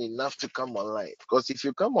not even enough to come online, because if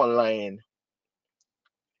you come online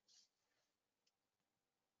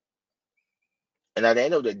and at the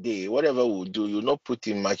end of the day, whatever we'll do, you'll not put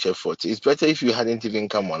in much effort. It's better if you hadn't even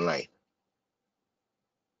come online.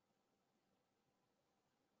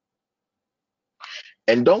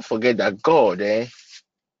 And don't forget that God, He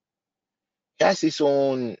has His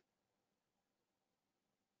own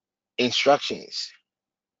instructions.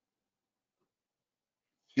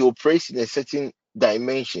 He operates in a certain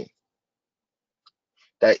dimension.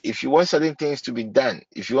 That if you want certain things to be done,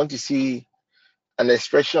 if you want to see an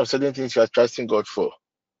expression of certain things you are trusting God for,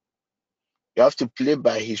 you have to play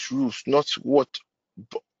by His rules, not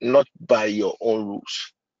by your own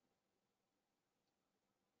rules.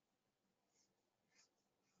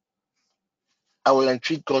 I will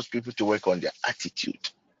entreat God's people to work on their attitude.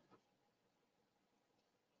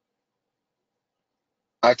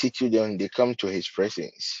 Attitude when they come to His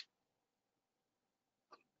presence.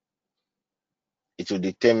 It will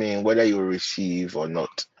determine whether you receive or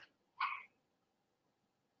not.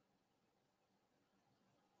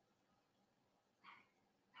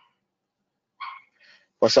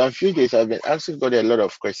 For some few days, I've been asking God a lot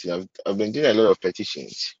of questions. I've been doing a lot of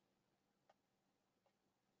petitions.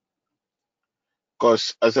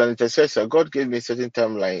 Because as an intercessor, God gave me certain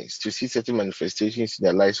timelines to see certain manifestations in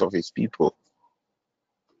the lives of His people.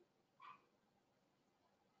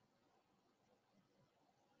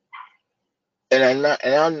 And I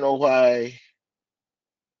now know why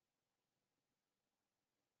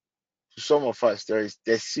to some of us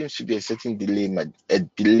there seems to be a certain a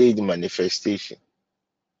delayed manifestation.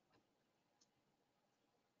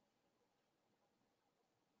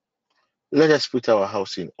 Let us put our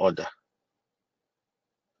house in order.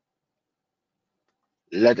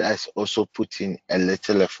 Let us also put in a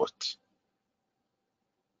little effort.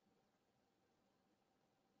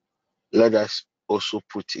 Let us also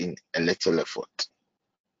put in a little effort.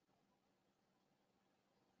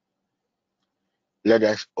 Let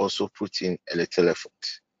us also put in a little effort.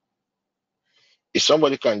 If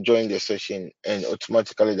somebody can join the session and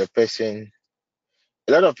automatically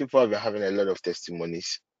a lot of people have been having a lot of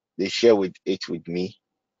testimonies. They share it with me.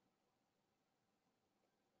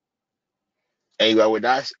 And you are with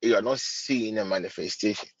us, you are not seeing a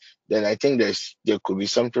manifestation, then I think there could be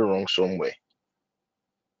something wrong somewhere.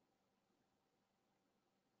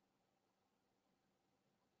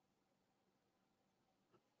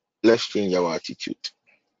 Let's change our attitude.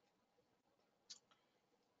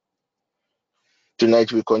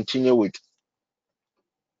 Tonight we continue with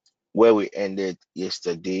where we ended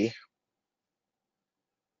yesterday.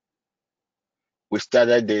 We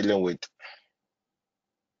started dealing with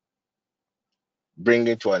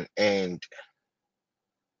bringing to an end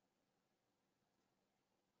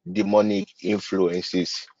demonic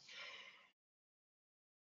influences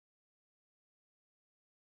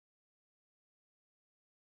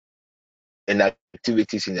and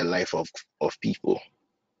activities in the life of people.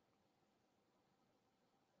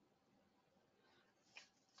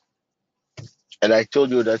 And I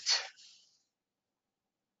told you that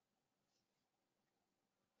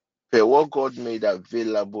what God made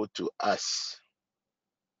available to us,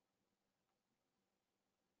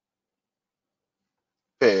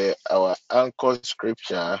 per our anchor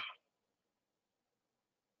scripture,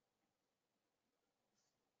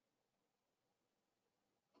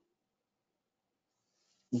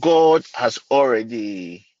 God has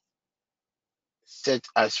already set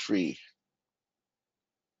us free.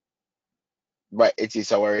 But it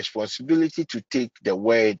is our responsibility to take the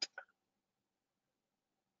word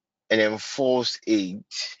and enforce it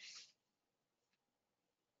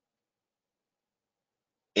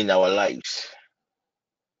in our lives.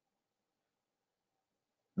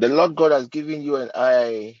 The Lord God has given you and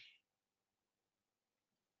I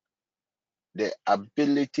the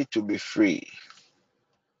ability to be free.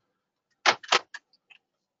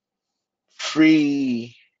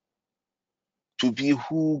 Free to be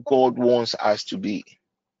who God wants us to be.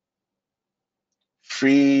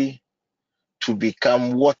 Free to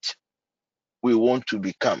become what we want to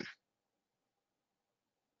become.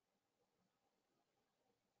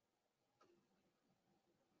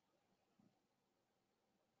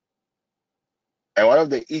 And one of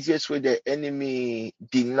the easiest way the enemy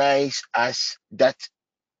denies us that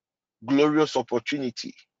glorious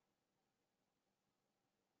opportunity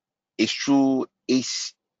is through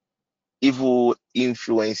its evil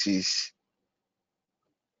influences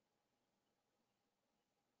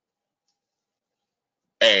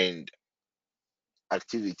and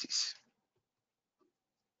activities.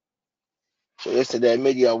 So yesterday I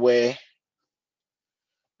made you aware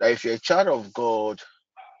that if you're a child of God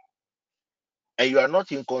and you are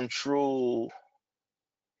not in control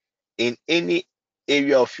in any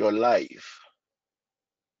area of your life,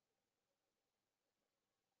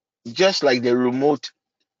 just like the remote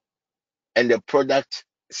and the product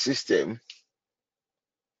system,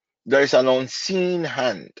 there is an unseen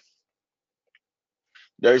hand.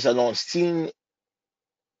 There is an unseen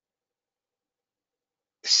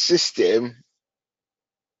system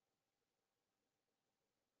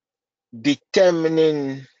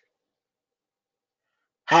determining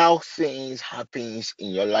how things happens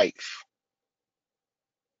in your life.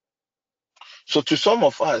 So to some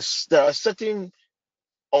of us, there are certain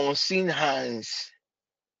unseen hands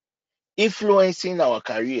influencing our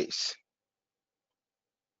careers.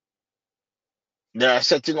 There are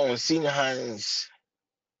certain unseen hands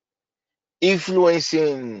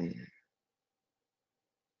influencing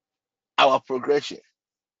our progression,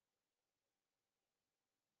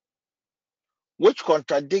 which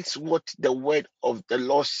contradicts what the word of the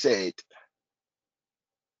Lord said,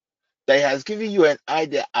 that He has given you and I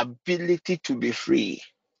the ability to be free,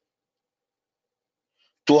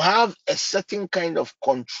 to have a certain kind of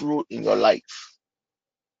control in your life.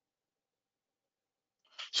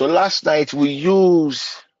 So last night we used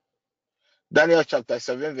Daniel chapter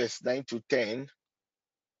 7, verse 9 to 10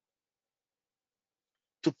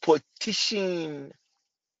 to petition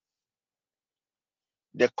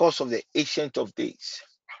the cause of the Ancient of Days.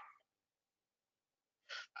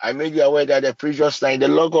 I made you aware that the previous night the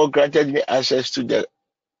Lord God granted me access to the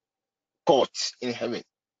courts in heaven.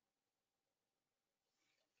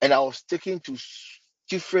 And I was taken to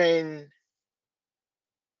different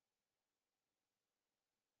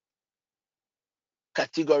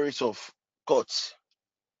categories of courts.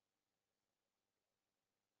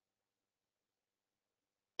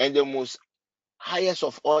 And the most highest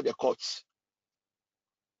of all the courts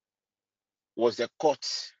was the court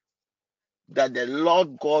that the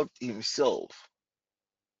Lord God Himself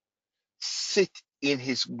sit in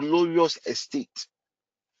His glorious estate.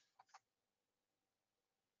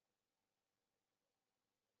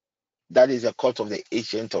 That is the court of the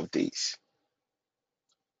Ancient of Days.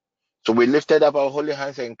 So we lifted up our holy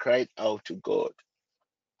hands and cried out to God,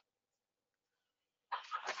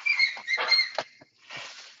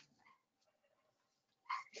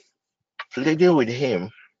 pleading with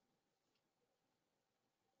Him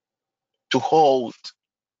to hold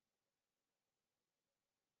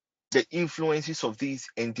the influences of these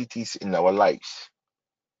entities in our lives.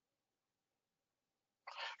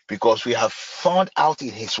 Because we have found out in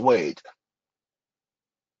His word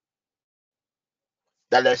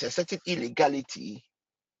that there's a certain illegality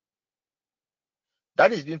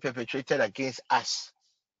that is being perpetrated against us,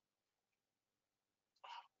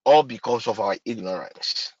 all because of our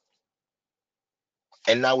ignorance.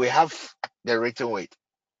 And now we have the written word,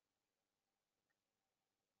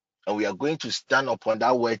 and we are going to stand upon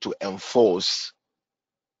that word to enforce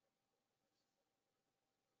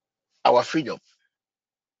our freedom.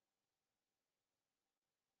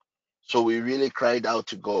 So we really cried out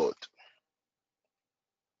to God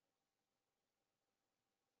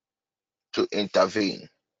to intervene.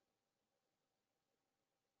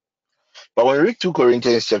 But when we read 2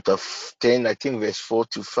 Corinthians chapter 10, I think verse 4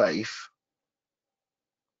 to 5,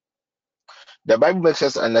 the Bible makes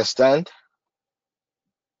us understand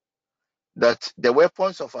that the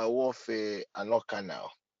weapons of our warfare are not carnal,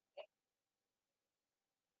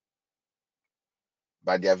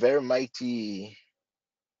 but they are very mighty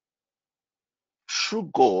through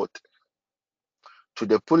God to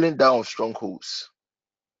the pulling down of strongholds,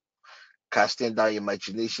 casting down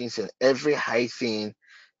imaginations and every high thing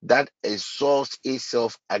that exalts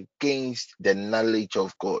itself against the knowledge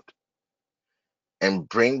of God, and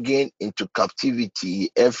bringing into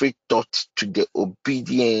captivity every thought to the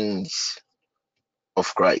obedience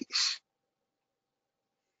of Christ.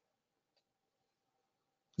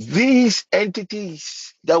 These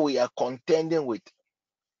entities that we are contending with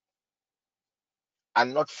are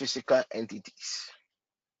not physical entities.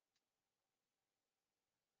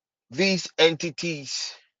 These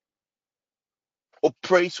entities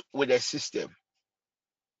operate with a system.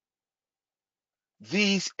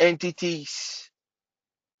 These entities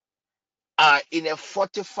are in a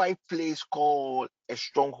fortified place called a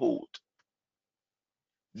stronghold.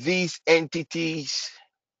 These entities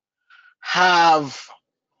have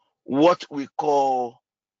what we call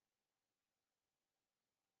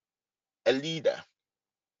a leader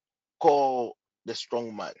called the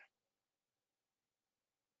strong man.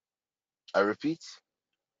 I repeat,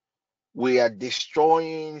 we are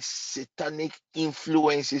destroying satanic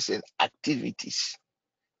influences and activities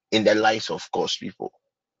in the lives of God's people.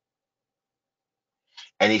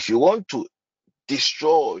 And if you want to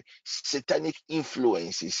destroy satanic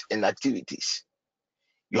influences and activities,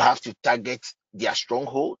 you have to target their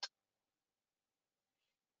stronghold.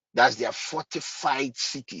 That's their fortified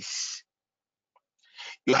cities.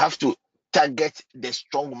 You have to target the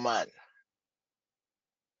strong man,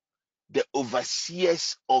 the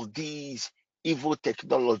overseers of these evil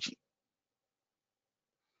technology.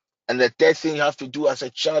 And the third thing you have to do as a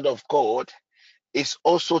child of God is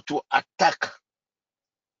also to attack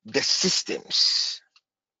the systems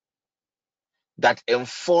that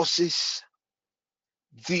enforces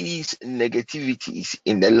these negativities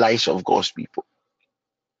in the lives of God's people.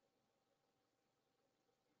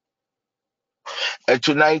 And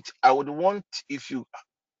tonight, I would want, if you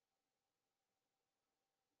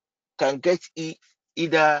can get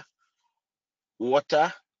either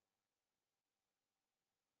water,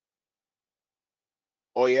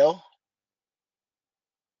 oil,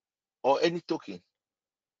 or any token.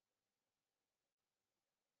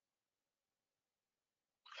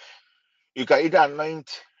 You can either anoint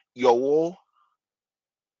your wall,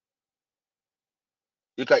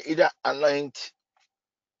 you can either anoint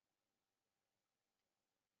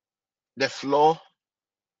the floor,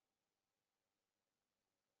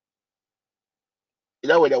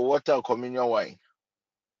 either with the water or communion wine,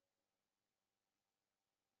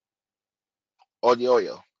 or the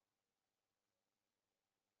oil.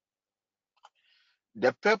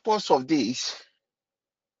 The purpose of this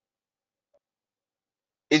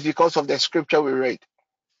is because of the scripture we read.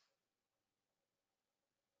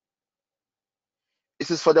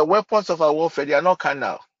 It is for the weapons of our warfare, they are not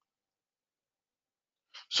carnal.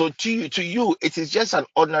 So to you, it is just an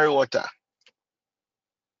ordinary water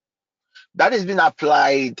that is being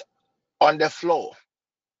applied on the floor.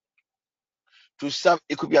 To some,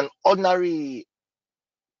 it could be an ordinary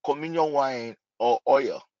communion wine or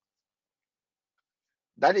oil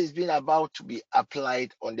that is being about to be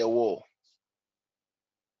applied on the wall.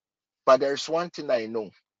 But there's one thing I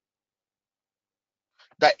know,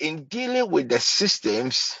 that in dealing with the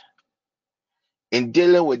systems, in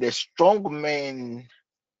dealing with the strong men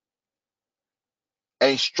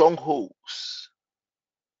and strongholds,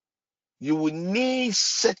 you will need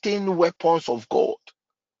certain weapons of God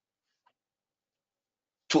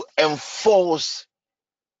to enforce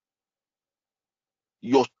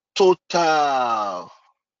your total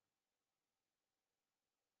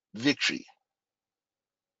victory.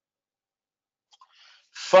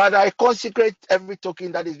 Father, I consecrate every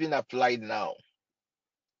token that is being applied now.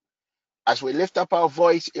 As we lift up our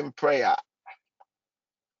voice in prayer,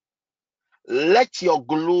 let your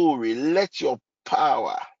glory, let your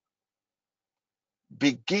power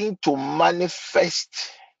begin to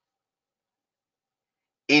manifest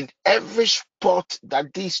in every spot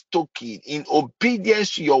that this token, in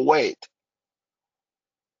obedience to your word,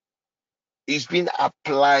 is being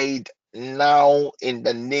applied now in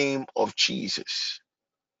the name of Jesus.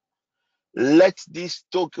 Let these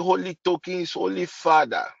holy tokens, Holy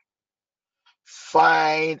Father,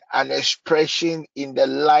 find an expression in the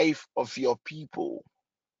life of your people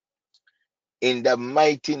in the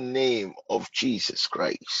mighty name of Jesus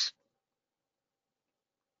Christ.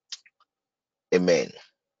 Amen.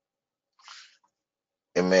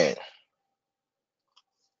 Amen.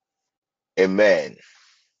 Amen.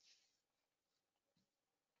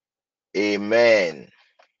 Amen.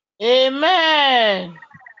 Amen.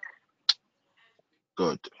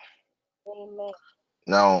 Good. Amen.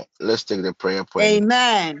 Now let's take the prayer point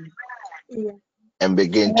Amen. and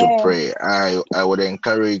begin to pray. I would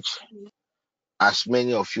encourage as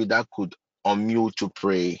many of you that could unmute to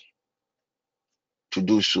pray to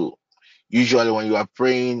do so. Usually when you are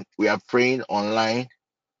praying, we are praying online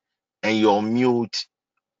and you unmute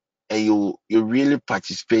and you really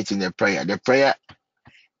participate in the prayer. The prayer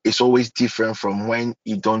is always different from when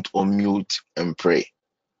you don't unmute and pray.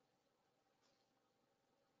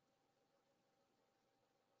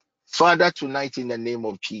 Father, tonight in the name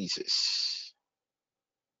of Jesus,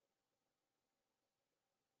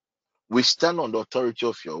 we stand on the authority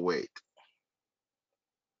of your word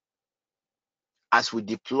as we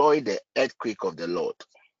deploy the earthquake of the Lord,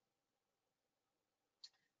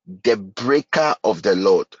 the breaker of the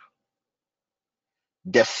Lord,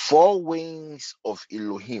 the four wings of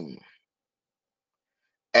Elohim,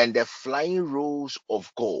 and the flying rolls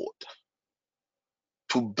of God.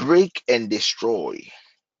 to break and destroy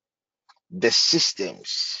the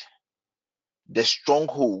systems, the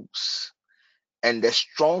strongholds, and the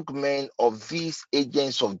strong men of these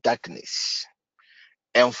agents of darkness,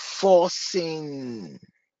 enforcing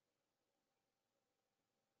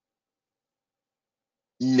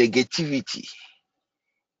negativity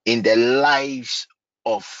in the lives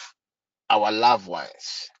of our loved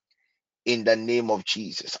ones, in the name of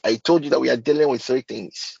Jesus. I told you that we are dealing with three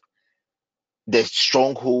things: the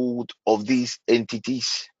stronghold of these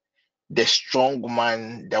entities, the strong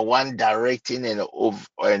man, the one directing and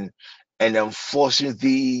enforcing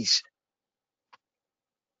these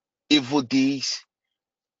evil deeds,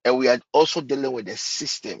 and we are also dealing with the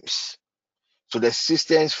systems. So the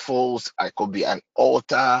systems falls, it could be an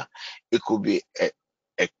altar, it could be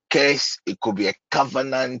a curse, it could be a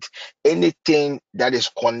covenant, anything that is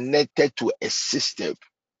connected to a system,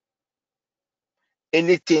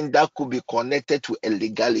 anything that could be connected to a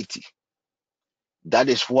legality. That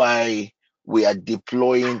is why we are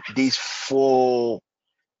deploying these four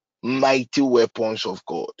mighty weapons of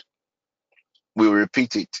God. We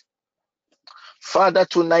repeat it. Father,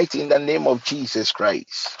 tonight in the name of Jesus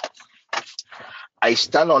Christ, I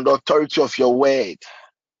stand on the authority of your word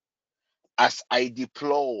as I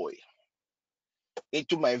deploy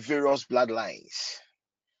into my various bloodlines,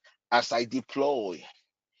 as I deploy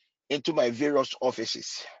into my various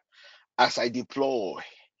offices, as I deploy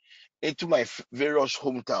into my various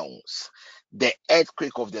hometowns, the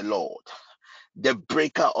earthquake of the Lord, the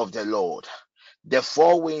breaker of the Lord, the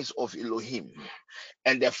four winds of Elohim,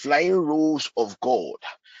 and the flying rules of God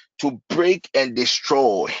to break and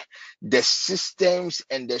destroy the systems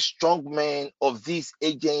and the strong men of these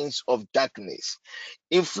agents of darkness,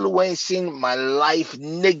 influencing my life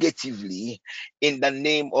negatively in the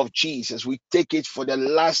name of Jesus. We take it for the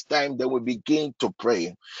last time, then we begin to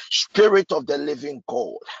pray. Spirit of the living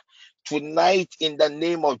God, tonight in the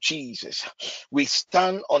name of Jesus, we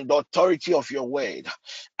stand on the authority of your word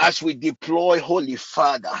as we deploy, Holy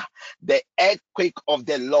Father, the earthquake of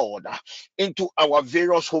the Lord into our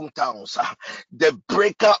various hometowns, the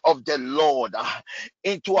breaker of the Lord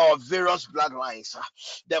into our various bloodlines,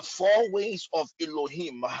 the four winds of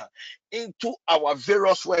Elohim into our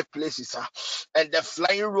various workplaces, and the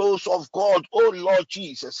flying rolls of God, oh Lord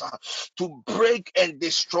Jesus, to break and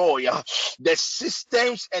destroy the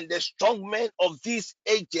systems and the strong men of these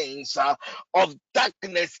agents of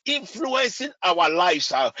darkness, influencing our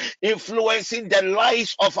lives, influencing the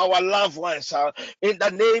lives of our loved ones. In the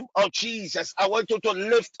name of Jesus, I want you to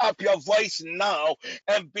lift up your voice now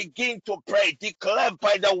and begin to pray. Declare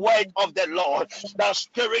by the word of the Lord, the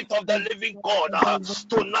Spirit of the living God,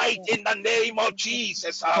 tonight in the name of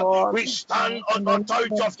Jesus, God, we stand on in the the name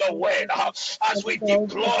authority of of the word Jesus, as that we God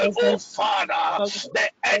deploy, is oh a Father, the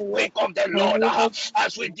earthquake of the my Lord, name of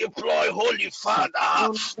as we deploy, Holy Father,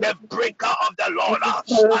 God, the breaker of the Lord, Father,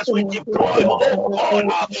 as we in the deploy, oh God,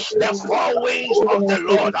 the four winds of the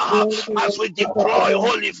Lord, as we deploy,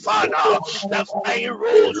 Holy Father, the flying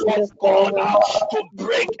rolls of God to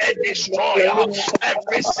break and destroy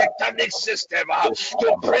every satanic system,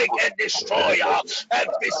 to break and destroy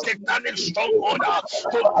every satanic stronghold,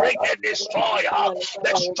 to break and destroy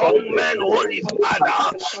the strong man, Holy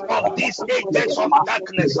Father, of these agents of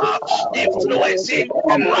darkness, influencing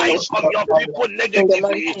the lives of your people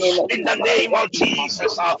negatively. In the name of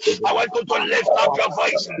Jesus, I want you to lift up your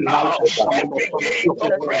voice now and begin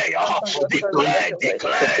to pray. Declare,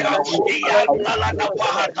 declare. Yantalada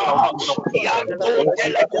bahata, yanto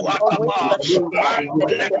telekuhatapa,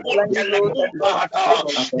 mantelekuntelekumpahata.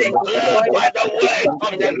 Declare by the word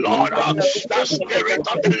of the Lord, the Spirit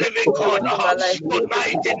of the living God,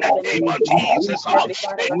 tonight in the name of Jesus,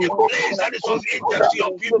 any place that is of interest to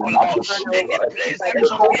your people, any place that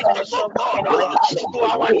is of interest, oh God, to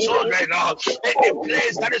our children, any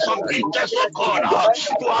place that is of interest, oh God,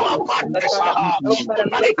 to our partners,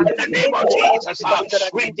 tonight in the name of Jesus,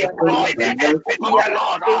 we deploy the earthquake of the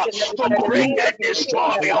Lord to break and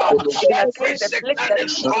destroy every satanic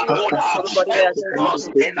stronghold,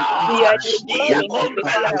 enforcing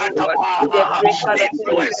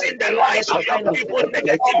influencing the lives of your people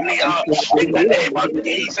negatively. In the name of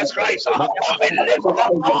Jesus Christ, we lift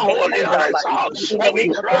up our holy hands and we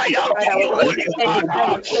cry out to you, Holy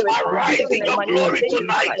Father. Arise in your glory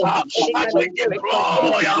tonight as we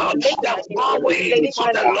deploy the four winds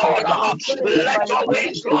of the Lord. Let your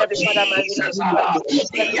winds, Lord Jesus,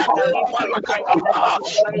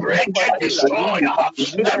 break and destroy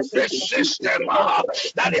every system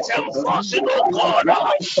that is enforcing, oh God,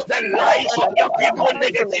 the lives of your people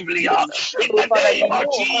negatively. In the name of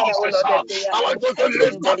Jesus, I want you to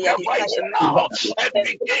lift up your voice now and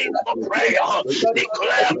begin to pray.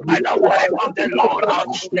 Declare by the word of the Lord.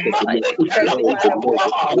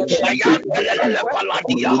 Ayantelele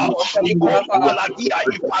paladia, ikom paladia,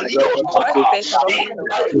 ipalido sata,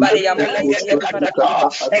 intelele kadapa,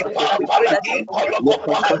 ipa paladi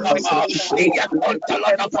kolokopalakapa,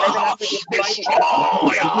 iyakontalatapa,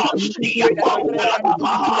 destroyer,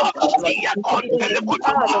 iyakontalatapa,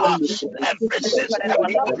 iyakontelekotapa, every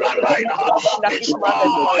systematic bloodline,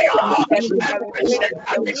 destroyer, every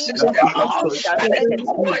satanic system that is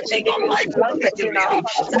influencing your life negatively,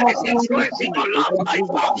 that is influencing your love life,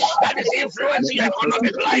 that is influencing your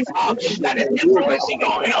economic life, that is influencing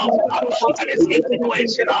your health, that is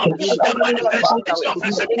influencing the manifestation of your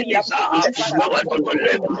activities. I want you to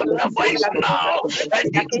lift up your voice now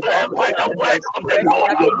and declare by the word of the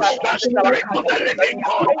Lord, the Spirit of the living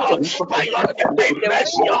God, by your divine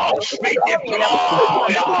mercy, we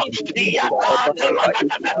deploy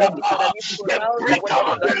the breaker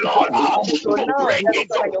of the Lord to break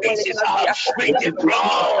into pieces. We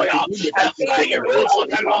deploy the flying rules of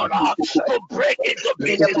the Lord to break into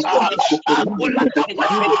pieces.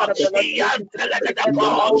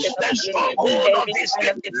 The stronghold of these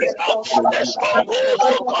entities, the strongholds,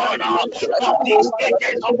 oh God, of these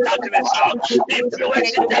agents of darkness,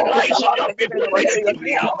 influencing the lives of your people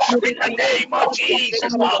negatively. In the name of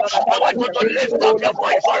Jesus, I want you to lift up your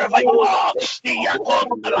voice wherever you are. It's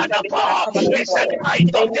a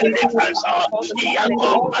night of deliverance.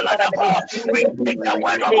 We take the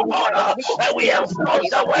word of God and we enforce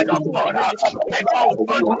the word of God by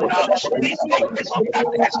confronting these agents of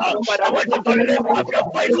darkness. I want you to lift up your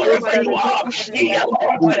voice wherever you are.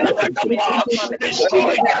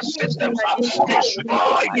 Destroy their systems,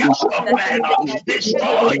 destroy their strong men,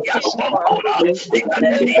 destroy their stronghold. In the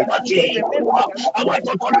name of Jesus, I want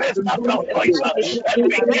you to lift up your voice and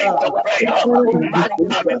begin to pray.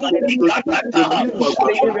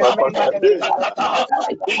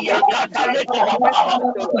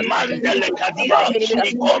 Mandele kadia,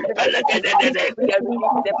 ikompele gedede,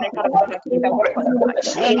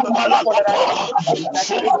 Fumpalakapa,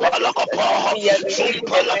 Fumpalakapa,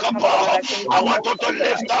 Fumpalakapa. I want you to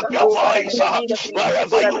lift up your voice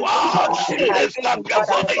wherever you are. Lift up your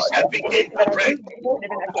voice and begin to pray.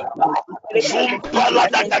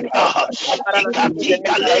 Fumpaladadada,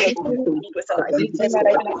 Ikatikale,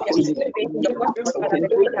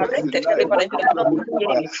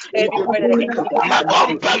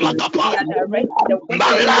 Makompalakapa,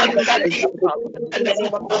 Malandali.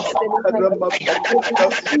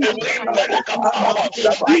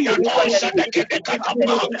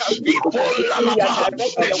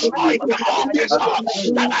 Destroy the altars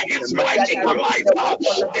that are influencing your life.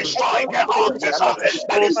 Destroy the altars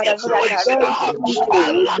that is influencing victims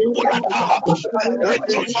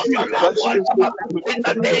of your loved ones. In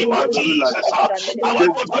the name of Jesus, I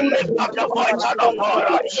want you to lift up your voice and of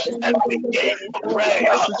God and begin to pray.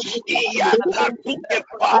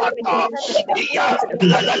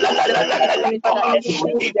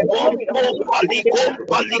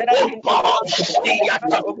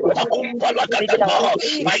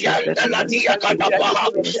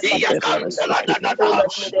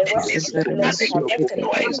 This satanic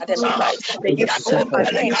influences,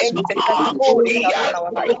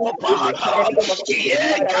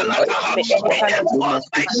 we enforce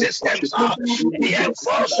by systems, we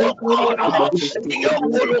enforce, oh God,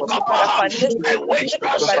 by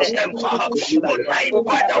witchcraft systems, tonight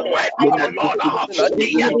by the word of the Lord,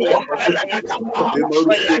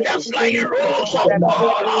 let the flying rolls of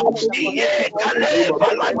God,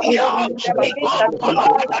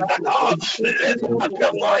 lift up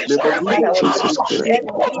your voice wherever you are.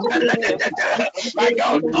 We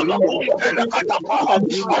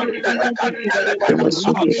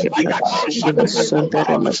destroy the systems and the framework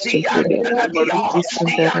of these agents of darkness. We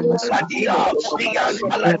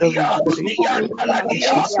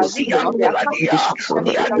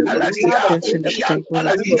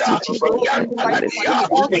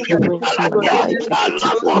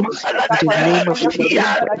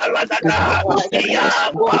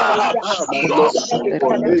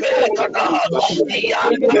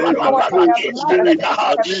promote our life negatively. In the name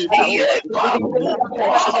of Jesus, we enforce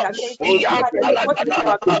that I must He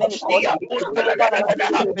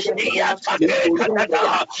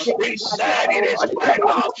said in his word,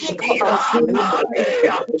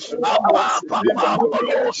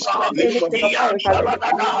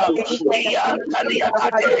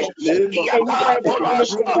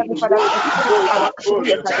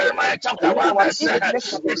 in Jeremiah chapter 1 verse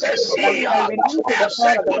it says, see, I have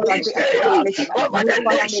said to this day over the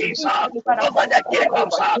nations, over the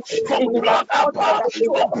kingdoms, to plug up,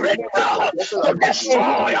 to break down, to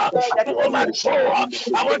destroy, to overthrow.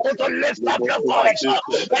 I want you to lift up your voice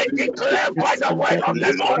and declare by the word of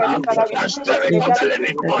the Lord, the Spirit of the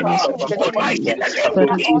living God, tonight in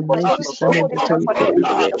the name of Father, tonight we Jesus, stand we in the confront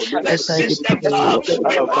territory the as I systems, declare, Lord.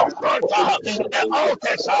 we confront the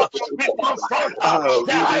altars, we confront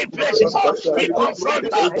the high places, we confront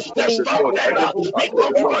the stronghold, we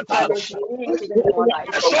confront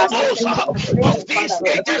the strongholds of these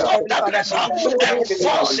agents of darkness,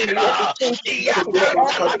 enforcing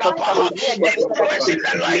influencing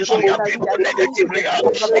the lives of your people negatively.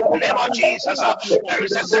 In the name of Jesus, there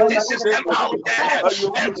is a certain system out there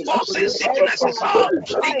enforcing sicknesses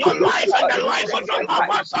in your life and the life of your loved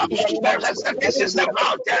ones. There is a certain system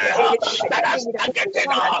out there that has targeted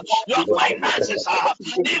your finances,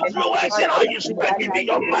 influencing how you spend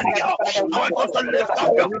your money. I want you to lift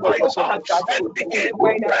up your voice and begin to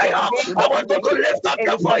pray. I want you to lift up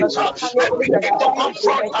your voice and begin to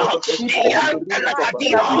confront the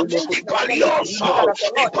Antelacadina, the Palioso,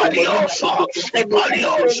 the Palioso, the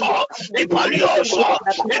Palioso, the Palioso,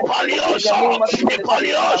 the Palioso, the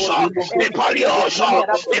Palioso, the Palioso,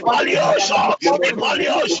 the Palioso, the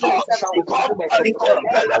Palioso, the Company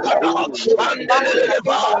Compelacada, and the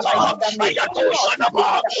Levata, Ayato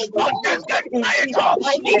Sanaba, on the get night,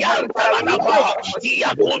 the Antalanaba, the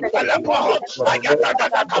Akuntalapa,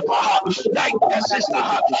 Ayatadakapa, like the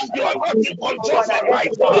sister, you are not in control of your life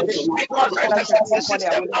because there's a certain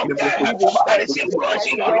system out there that is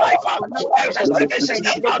influencing your life. There's a certain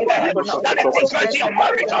system out there that is influencing your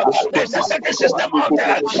marriage. There's a certain system out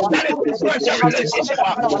there that is influencing your relationship.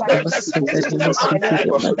 There's a certain system out there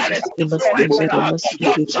that is influencing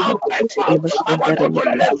your childbirth. I want you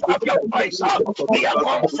to lift up your voice. We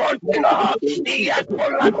are confronting the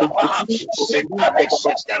satanic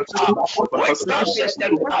systems, witchcraft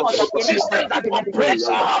systems, systems that operate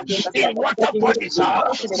in water bodies,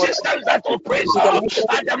 systems that operate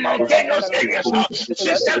at the mountainous areas,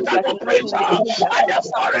 systems that operate at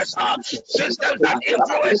the forest, systems that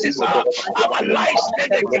influences our lives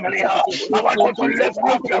negatively. I want you to lift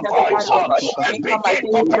up your voice and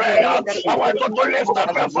begin to pray. I want you to lift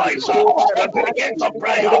up your voice and begin to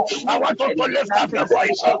pray. I want you to lift up your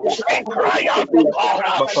voice and cry out to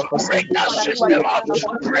God. Break that system,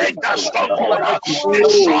 break that stronghold,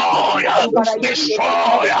 destroy,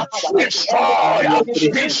 destroy, destroy, destroy,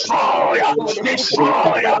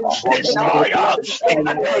 destroy, destroy, in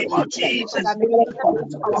the name of Jesus.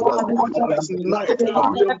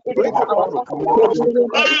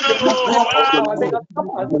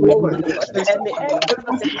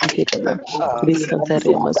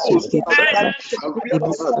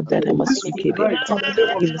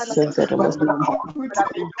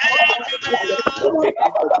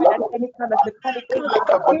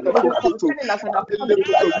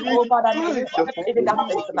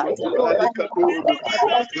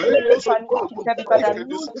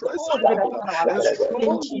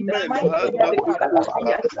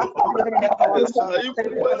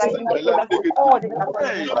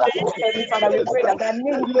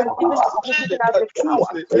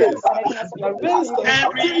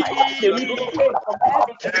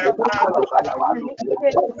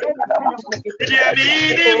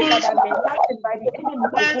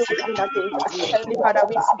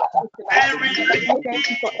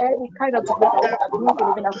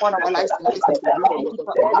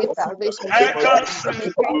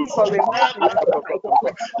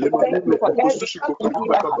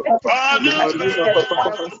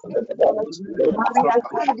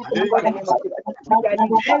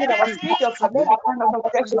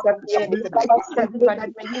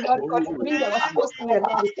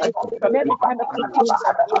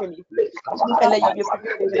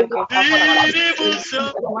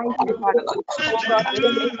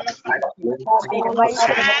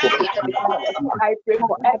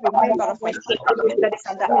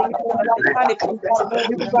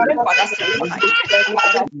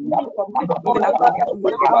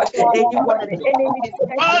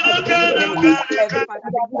 Every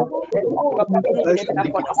Father, may you drop that any hidden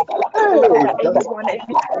upon us, God. Oh Father, anyone,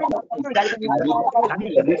 every kind of spirit that even is controlling us.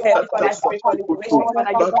 Every Father, I pray for liberation.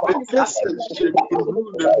 Father, you promise us.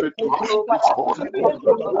 Oh Father,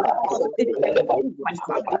 my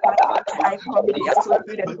family, Father God, I commit their soul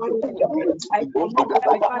to the I commit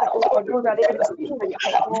every Father, oh God, those that live in the spirit of your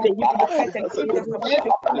hand. May you protect and keep them from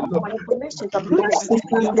every kind of manipulations of the enemy.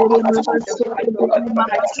 In the name of Jesus Christ, oh God,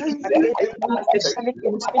 I pray that they must be standing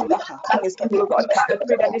in the spirit of darkness, oh God. I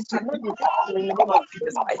pray that they shall not be victim in the name of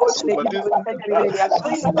Jesus Christ. May you protect them, they are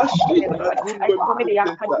going out and coming in, oh God. I commit the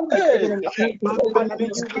academics even in your hand. Oh Father, may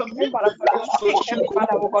you remember us for the sake, every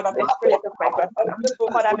Father, oh God, of the prayers of my grandfather. Oh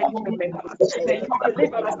Father, may you remember us. May you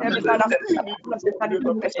deliver us, every Father, from the satanic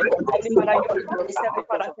oppression. Every Father, your promise, every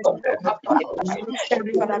Father, to show up in the nation.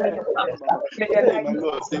 Every Father, may you protect us. May your light be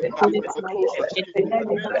consumed in Jesus' mighty name. May there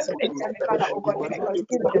be blessing. Every Father, oh God, may you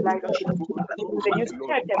consume the light of Jesus. May you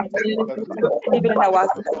spread them in the name of Jesus. Even in our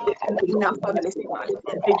families, God.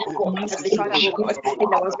 May you walk, every Father, oh God,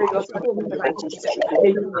 in our various homes tonight, Jesus.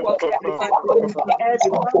 May you walk, every Father, oh God, in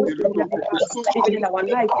every milestone, every Father, even in our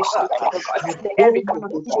life, we shall keep, oh God. May every kind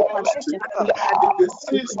of evil foundation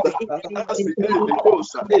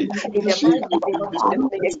in the mighty name of Jesus,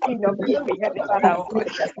 may the King of glory, Heavenly Father, oh God,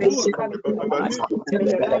 may you come into our hearts. May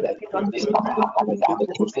your light be not be we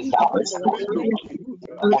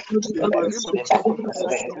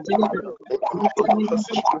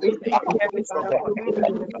thank you, Heavenly Father, for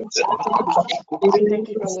everything. We thank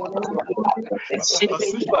you for your love. We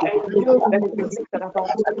thank you for every news that is released about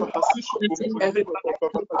every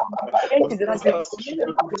anything that has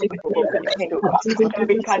been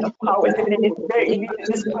every kind of power, even in this very, even in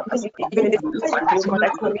this community, even in this country, oh God, I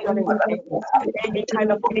commit on in your hands. Any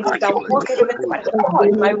kind of entities that walk even in my God,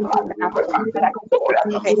 in my room, and I pray that I can go to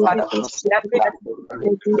my Father. And I pray that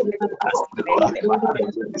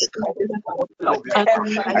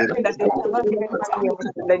I pray that they shall not even find me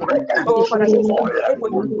on the land. Oh, but I just want to able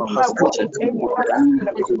to walk with any other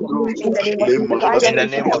in the name of Jesus. I In am the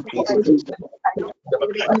name of Jesus.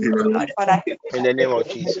 Father, In the name of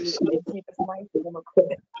Jesus. in Jesus' mighty name of God.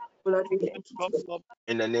 Lord, we thank you.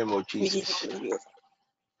 In the name of We give you Jesus. glory.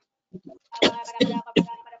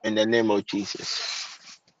 In the name of Jesus.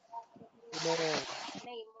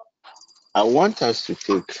 I want us to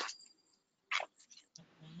take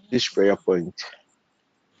this prayer point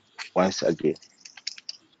once again.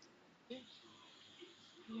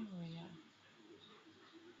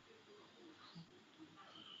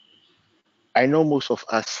 I know most of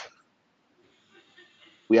us,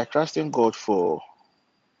 we are trusting God for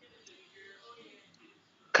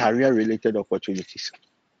career-related opportunities.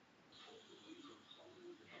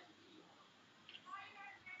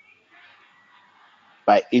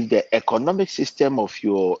 But if the economic system of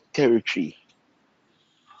your territory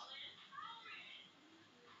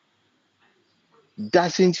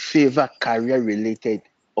doesn't favor career-related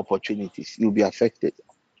opportunities, you'll be affected.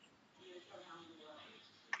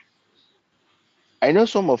 I know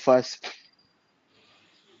some of us,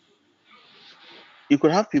 you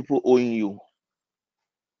could have people owing you.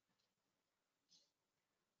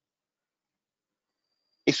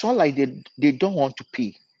 It's not like they don't want to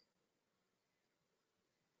pay.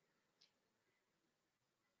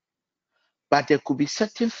 But there could be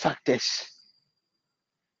certain factors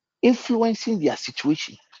influencing their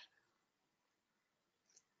situation.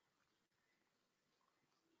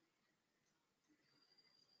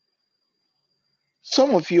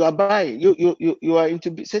 Some of you are buying, you are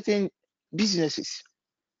into certain businesses.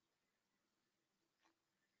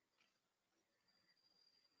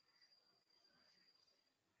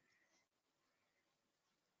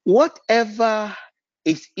 Whatever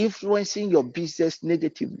is influencing your business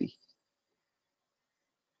negatively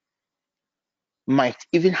might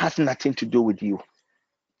even have nothing to do with you.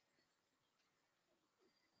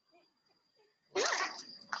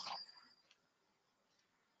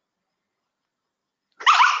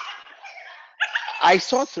 I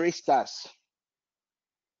saw 3 stars.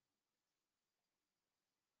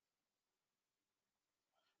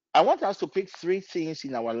 I want us to pick 3 things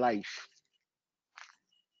in our life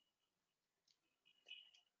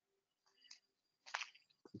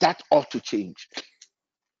that ought to change.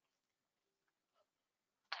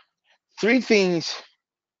 3 things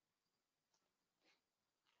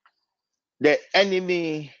the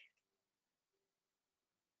enemy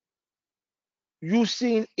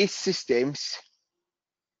using its systems,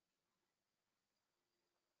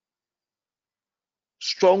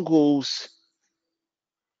 strongholds,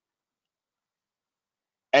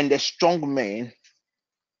 and the strong men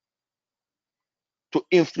to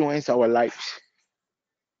influence our lives.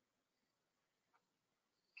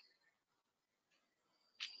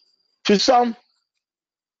 To some,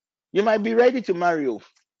 you might be ready to marry you.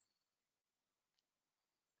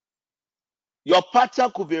 Your partner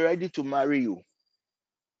could be ready to marry you.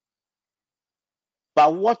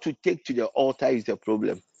 But what to take to the altar is the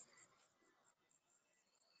problem.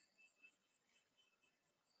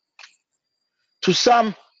 To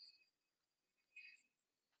some,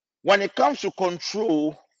 when it comes to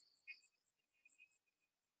control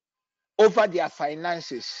over their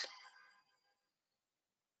finances,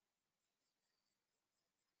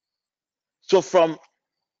 so from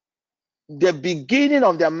the beginning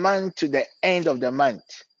of the month to the end of the month,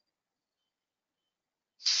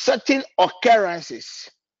 certain occurrences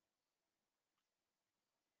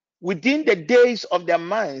within the days of the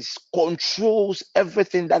months controls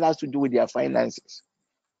everything that has to do with their finances.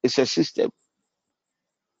 It's a system.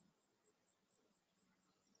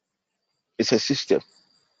 It's a system.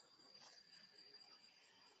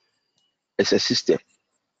 It's a system.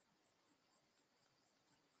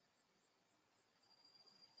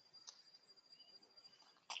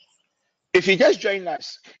 If you just join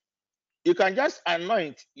us, you can just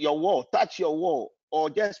anoint your wall, touch your wall, or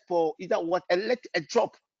just pour either what and let a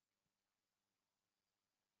drop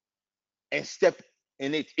and step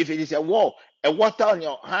in it. If it is a wall, a water on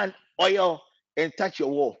your hand, oil, and touch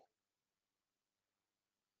your wall.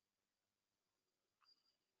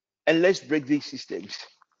 And let's break these systems.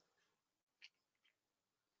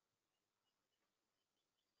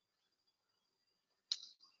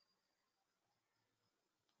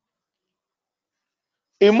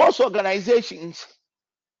 In most organizations,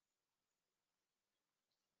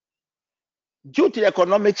 due to the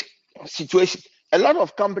economic situation, a lot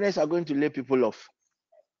of companies are going to lay people off.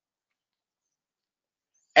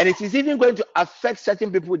 And it is even going to affect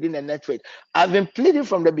certain people within the network. I've been pleading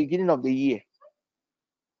from the beginning of the year.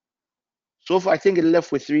 So far, I think it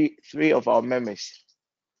left with three of our members.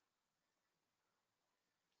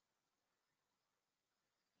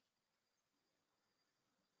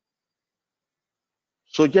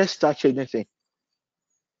 So just touch anything.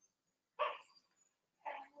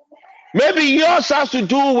 Maybe yours has to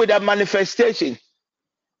do with a manifestation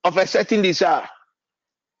of a certain desire.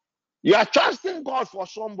 You are trusting God for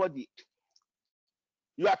somebody.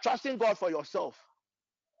 You are trusting God for yourself.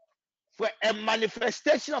 For a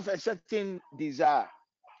manifestation of a certain desire.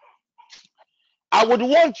 I would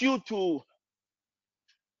want you to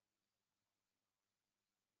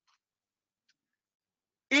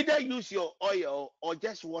either use your oil or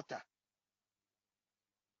just water.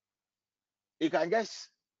 You can just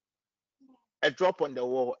a drop on the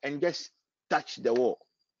wall and just touch the wall.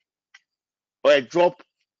 Or a drop,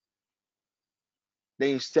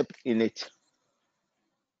 then you step in it.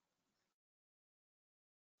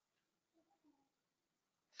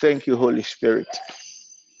 Thank you, Holy Spirit.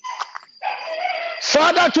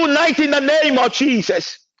 Father, tonight in the name of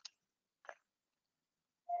Jesus,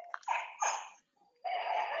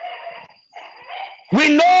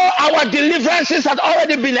 we know our deliverances had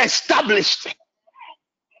already been established.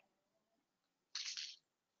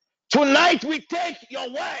 Tonight we take your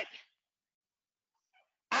word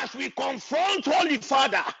as we confront, Holy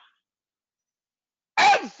Father,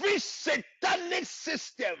 every satanic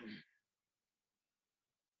system,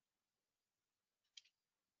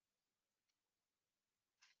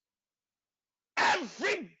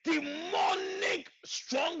 every demonic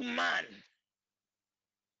strong man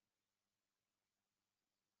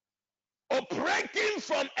operating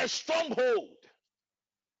from a stronghold,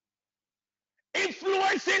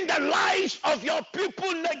 influencing the lives of your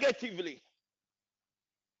people negatively.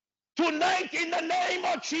 Tonight, in the name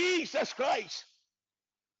of Jesus Christ,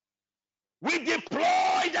 we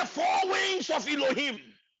deploy the four wings of Elohim.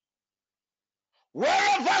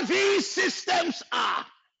 Wherever these systems are,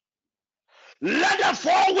 let the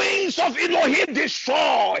four wings of Elohim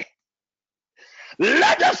destroy.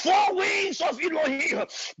 Let the four wings of Elohim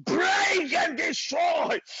break and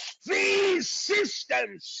destroy these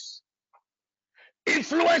systems,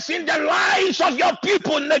 influencing the lives of your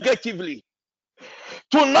people negatively.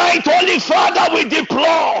 Tonight, Holy Father, we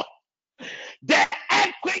deploy the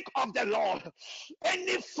earthquake of the Lord,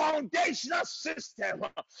 any foundational system,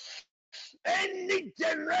 any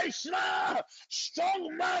generational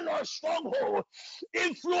strong man or stronghold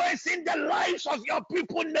influencing the lives of your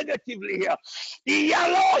people negatively here. In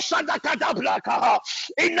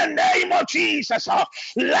the name of Jesus,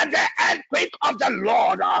 let the earthquake of the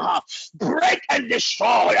Lord break and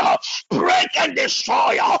destroy, break and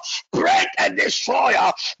destroy, break and destroy,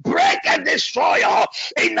 break and destroy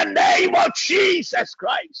in the name of Jesus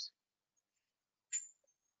Christ.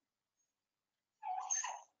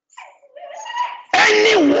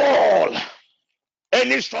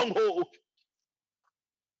 any stronghold,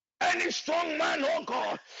 any strong man, oh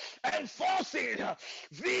God, enforcing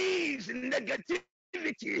these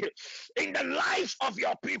negativity in the lives of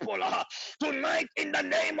your people tonight in the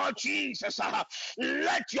name of Jesus.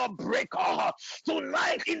 Let your breaker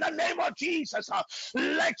tonight in the name of Jesus.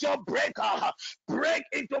 Let your breaker break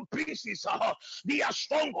into pieces their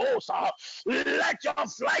strongholds. Let your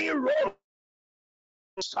flying road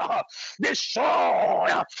destroy,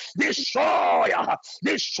 destroy,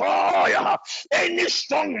 destroy any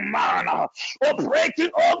strong man operating,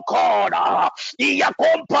 oh God,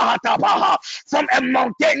 from a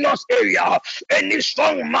mountainous area, any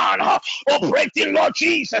strong man operating, Lord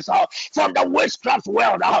Jesus, from the witchcraft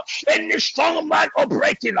world, any strong man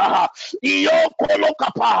operating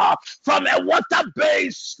from a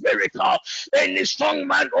water-based spirit, any strong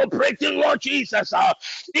man operating, Lord Jesus,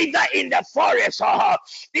 either in the forest,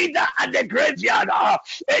 either at the graveyard,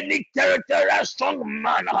 any territorial strong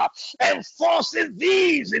man enforcing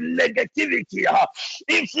these negativity,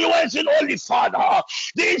 influencing Holy Father,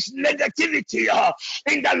 this negativity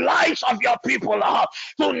in the lives of your people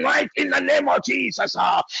tonight in the name of Jesus.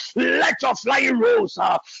 Let your flying rose,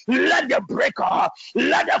 let the breaker,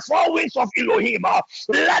 let the four winds of Elohim,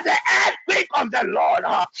 let the earthquake of the Lord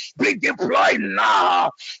be deployed now.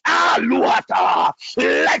 Luhata,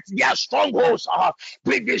 let their strongholds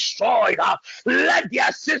be destroyed. Let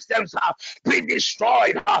their systems be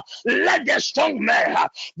destroyed. Let their strong men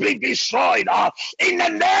be destroyed in the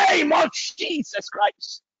name of Jesus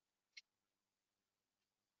Christ.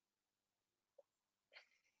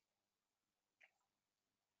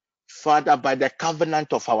 Father, by the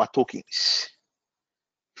covenant of our tokens,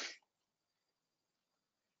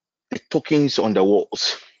 the tokens on the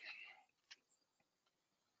walls,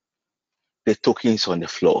 the tokens on the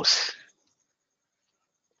floors,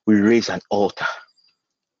 we raise an altar.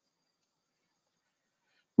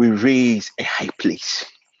 We raise a high place.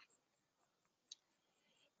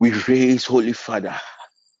 We raise, Holy Father,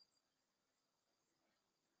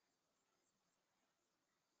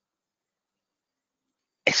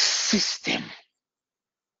 a system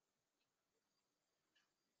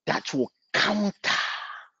that will counter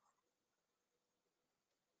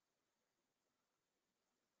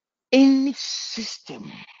any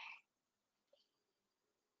system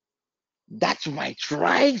that might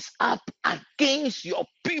rise up against your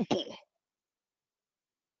people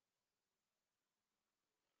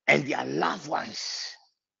and their loved ones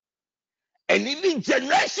and even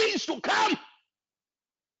generations to come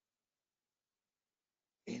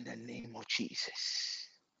in the name of Jesus.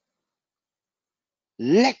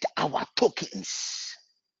 Let our tokens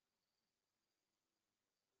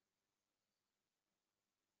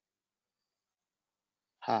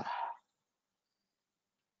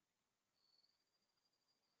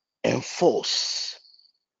enforce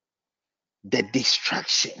the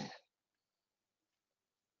destruction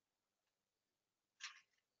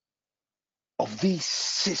of these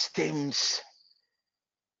systems,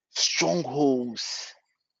 strongholds,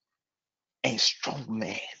 and strong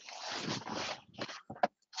men.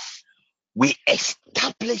 We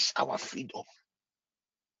establish our freedom.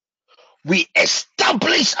 We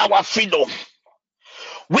establish our freedom.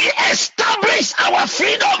 We establish our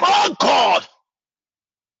freedom, oh God.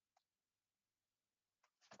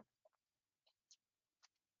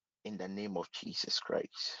 In the name of Jesus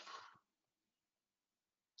Christ.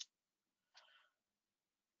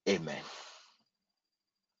 Amen.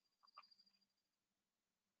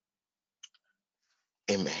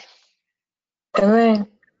 Amen. Amen.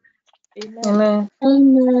 Amen.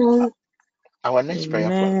 Amen. Our next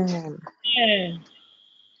prayer point. Amen. Amen.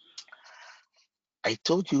 I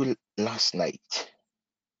told you last night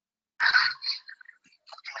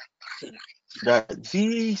that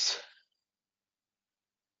these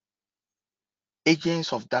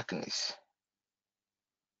agents of darkness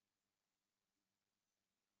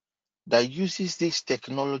that uses this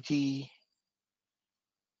technology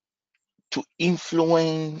to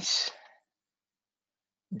influence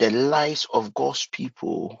the lives of God's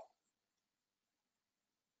people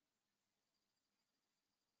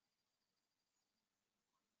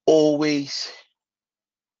always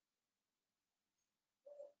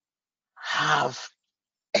have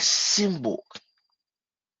a symbol.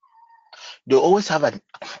 They always have an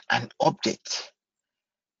object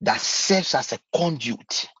that serves as a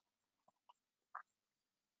conduit.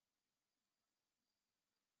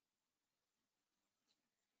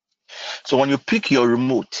 So when you pick your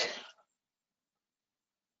remote,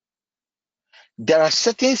 there are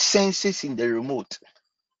certain senses in the remote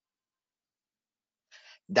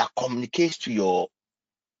that communicates to your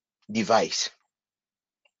device.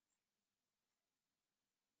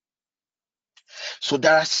 So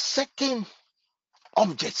there are certain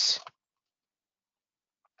objects,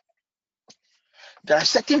 there are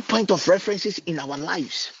certain point of references in our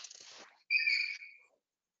lives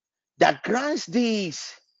that grants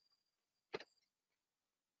these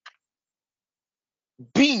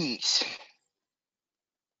beings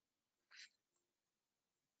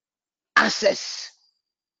access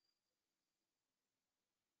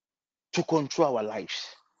to control our lives.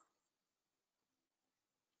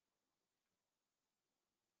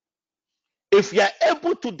 If you are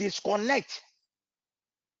able to disconnect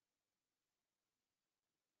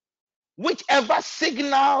whichever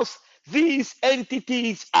signals these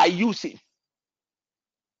entities are using,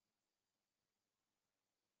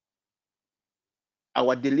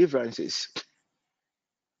 our deliverances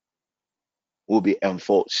will be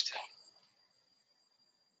enforced.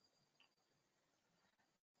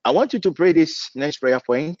 I want you to pray this next prayer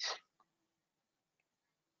point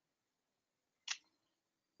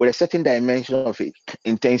with a certain dimension of it,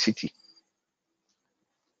 intensity.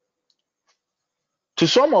 To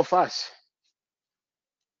some of us,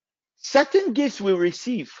 certain gifts we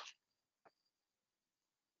receive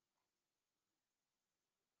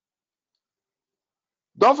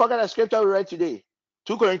don't forget the scripture we read today,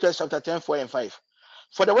 2 Corinthians chapter 10, 4 and 5.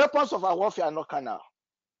 For the weapons of our warfare are not carnal.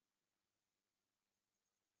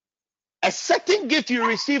 A certain gift you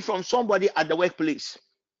receive from somebody at the workplace,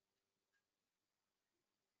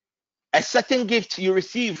 a certain gift you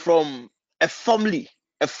receive from a family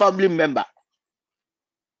member,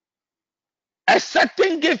 a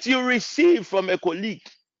certain gift you receive from a colleague,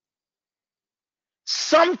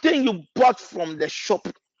 something you bought from the shop,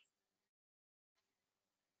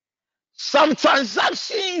 some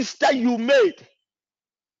transactions that you made,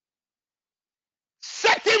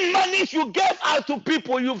 certain monies you gave out to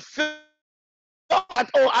people, you feel that,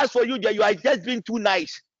 oh, as for you, you are just being too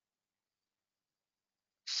nice.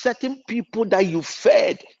 Certain people that you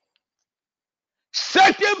fed,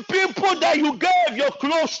 certain people that you gave your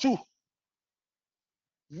clothes to,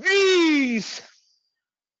 these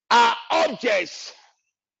are objects.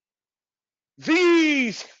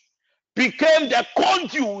 These became the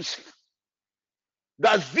conduits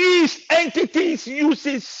that these entities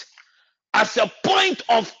uses as a point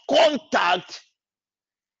of contact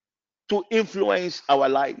to influence our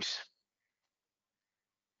lives.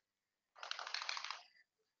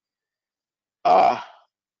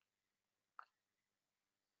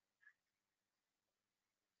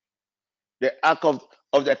 The Ark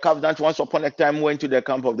of the Covenant once upon a time went to the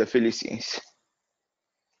camp of the Philistines.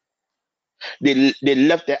 They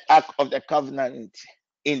left the Ark of the Covenant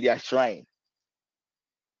in their shrine.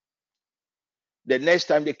 The next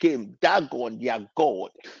time they came, Dagon, their god,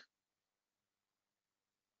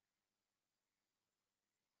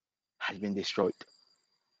 has been destroyed.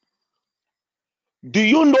 Do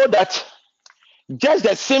you know that just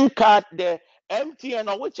the SIM card, the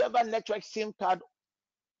MTN or whichever network SIM card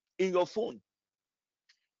in your phone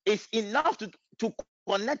is enough to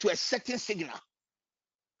connect to a certain signal?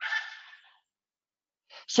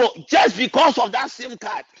 So just because of that SIM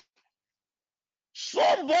card,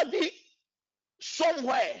 somebody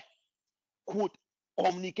somewhere could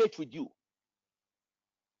communicate with you.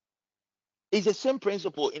 It's the same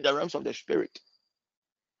principle in the realms of the spirit.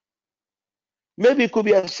 Maybe it could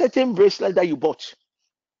be a certain bracelet that you bought.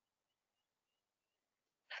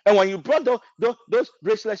 And when you brought those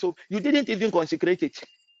bracelets up, you didn't even consecrate it.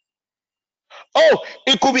 Oh,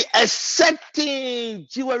 it could be a certain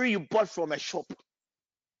jewelry you bought from a shop.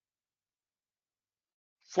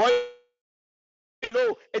 For you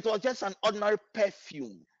know, it was just an ordinary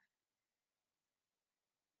perfume.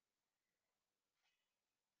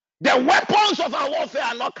 The weapons of our warfare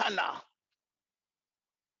are not carnal.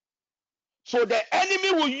 So the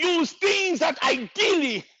enemy will use things that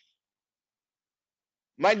ideally,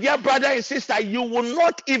 my dear brother and sister, you will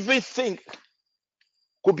not even think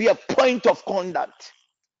could be a point of contact.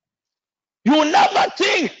 You will never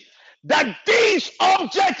think that this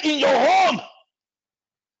object in your home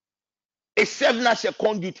is serving as a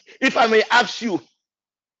conduit. If I may ask you,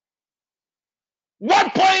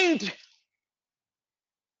 what point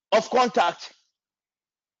of contact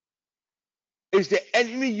is the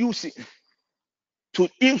enemy using to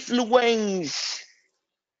influence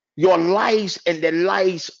your lives and the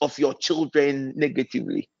lives of your children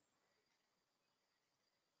negatively?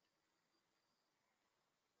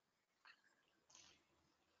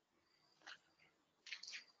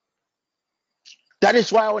 That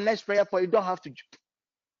is why our next prayer point, you don't have to.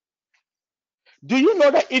 Do you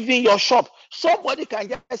know that even your shop, somebody can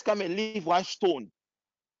just come and leave one stone?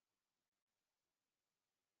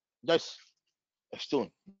 Just a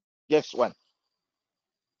stone, just one.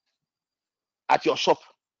 at your shop,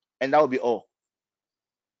 and that will be all.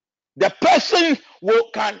 The person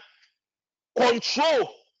can control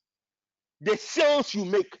the sales you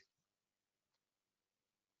make.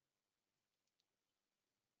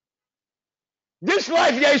 This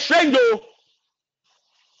life here is strange though.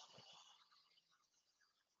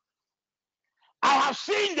 I have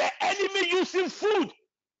seen the enemy using food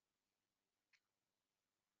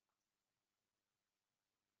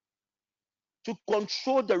to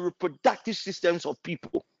control the reproductive systems of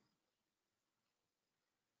people.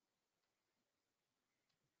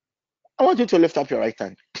 I want you to lift up your right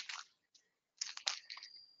hand.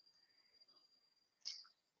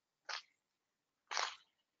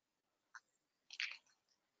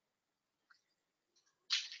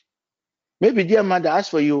 Maybe, dear mother, as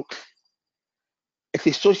for you, it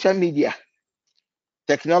is social media,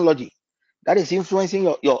 technology that is influencing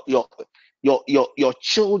your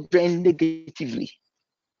children negatively.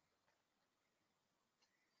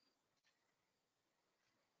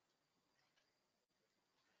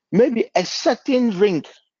 Maybe a certain ring.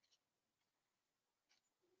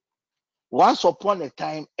 Once upon a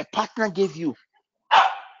time, a partner gave you.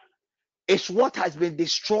 It's what has been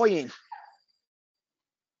destroying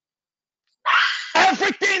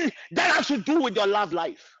everything that has to do with your love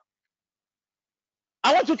life.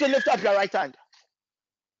 I want you to lift up your right hand.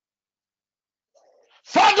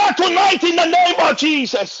 Father, tonight in the name of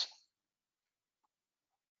Jesus,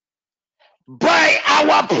 by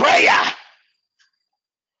our prayer,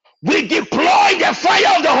 we deploy the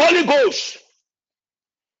fire of the Holy Ghost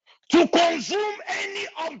to consume any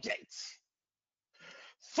object.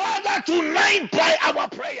 Father, tonight by our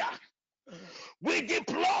prayer, we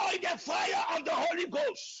deploy the fire of the Holy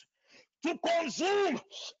Ghost to consume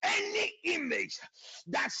any image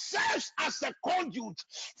that serves as a conduit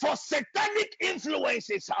for satanic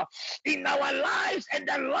influences in our lives and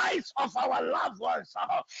the lives of our loved ones.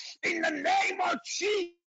 In the name of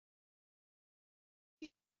Jesus.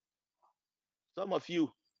 Some of you,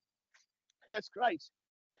 Jesus Christ,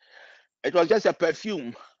 it was just a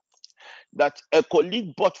perfume that a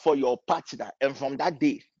colleague bought for your partner, and from that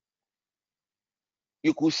day,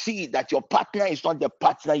 you could see that your partner is not the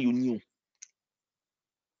partner you knew.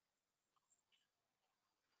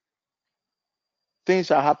 Things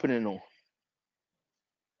are happening now.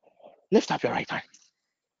 Lift up your right hand.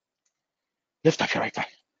 Lift up your right hand.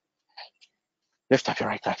 Lift up your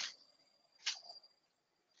right hand.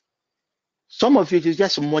 Some of it is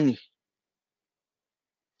just money.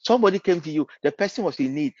 Somebody came to you, the person was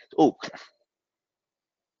in need. Oh,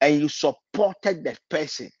 and you supported the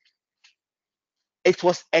person. It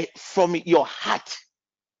was from your heart.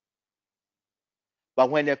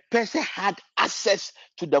 But when the person had access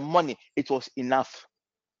to the money, it was enough.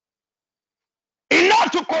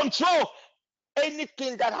 Enough to control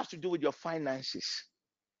anything that has to do with your finances.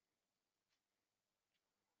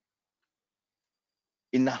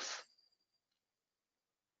 Enough.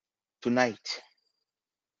 Tonight,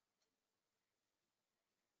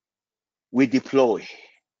 we deploy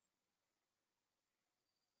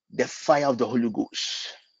the fire of the Holy Ghost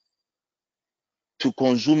to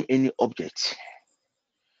consume any object,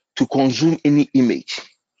 to consume any image,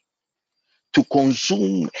 to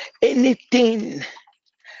consume anything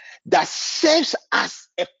that serves as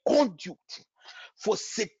a conduit for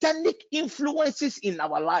satanic influences in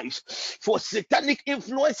our lives, for satanic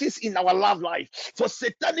influences in our love life, for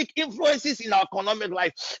satanic influences in our economic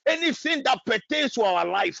life, anything that pertains to our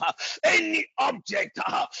life, any object,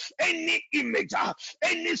 any image,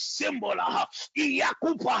 any symbol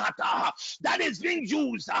that is being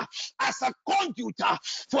used as a conduit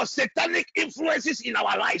for satanic influences in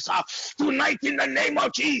our lives. Tonight, in the name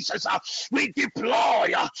of Jesus, we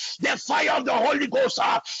deploy the fire of the Holy Ghost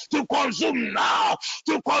to consume now.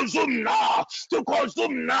 To consume now, to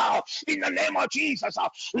consume now, in the name of Jesus.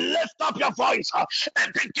 Lift up your voice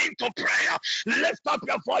and begin to pray. Lift up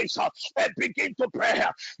your voice and begin to pray.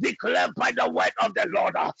 Declare by the word of the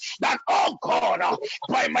Lord that, oh God,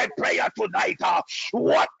 by my prayer tonight,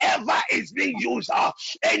 whatever is being used,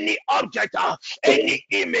 any object, any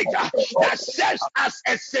image that serves as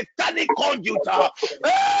a satanic conduit of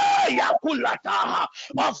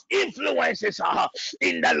influences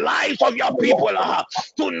in the lives of your people.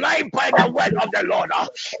 Tonight, by the word of the Lord,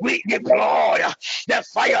 we deploy the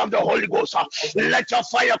fire of the Holy Ghost. Let your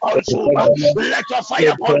fire consume. Let your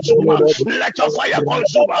fire consume. Let your fire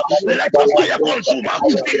consume. Let your fire consume.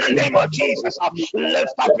 In the name of Jesus,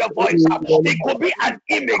 lift up your voice. It could be an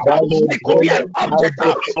image. It could be an object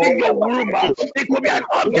in your room. It could be an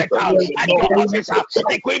object at your office.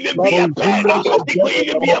 It could even be a pen. It could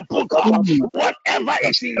even be a book. Whatever whatever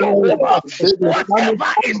is in your home,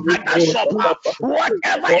 whatever is at that shop,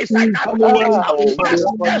 whatever is at that place that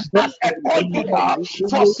serves as a conduit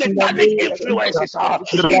for satanic influences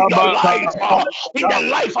in your life, in the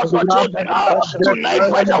life of your children, tonight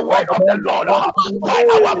by the word of the Lord, by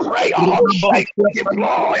our prayer, we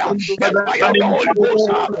deploy the fire of the Holy Ghost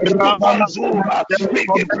to consume. We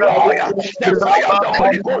deploy the fire of the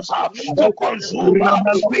Holy Ghost to consume.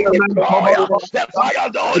 We deploy the fire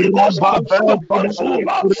of the Holy Ghost to consume.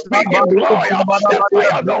 We deploy the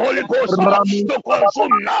fire of the Holy Ghost to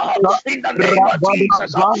consume now. In the name of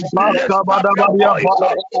Jesus, lift up your voice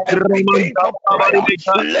and begin to pray.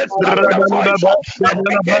 Lift up your voice and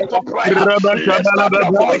begin to pray. Lift up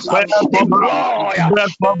your voice. Deploy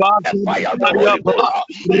the fire of the Holy Ghost.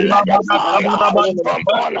 Let the fire from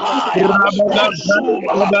on high consume.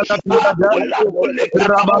 Akula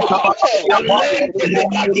kulikatapa. Alente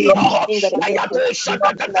legadia. Ayato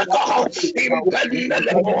shadadadada.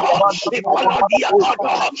 Impelmeleko. Ipaladia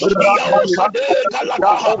kata. Iyaosade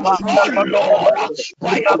kalata. Oh Lord,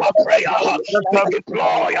 by our prayer, we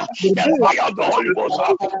deploy the fire of the Holy Ghost.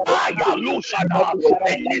 Ayalushada.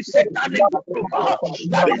 Any satanic group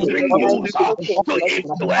that is being used to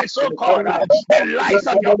influence, oh God, the lives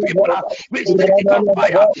of your people. We set it on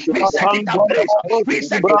fire. We set it ablaze. We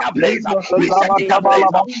set it ablaze. We set it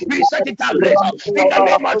ablaze. We set it ablaze. In the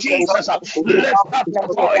name of Jesus, lift up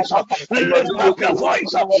your voice. Lift up your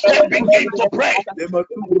voice and begin to pray.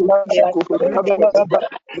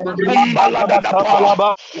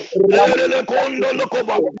 Mbaladadapa. Lelele kondo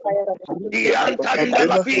lokoba. Yantanda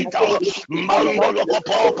la vita, mando lo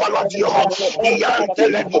copo paladio, yante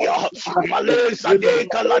le dia, malesa de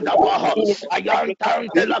caladapa,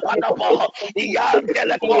 ayantante la cadapa, yante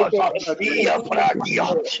le cosa, ia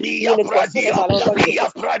pradia, ia pradia, ia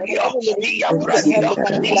pradia, ia pradia,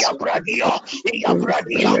 ia pradia, ia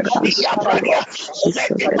pradia, ia pradia,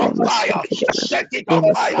 set it on fire, set it on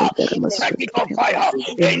fire, set it on fire,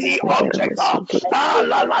 any object, la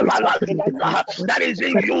la la la, that is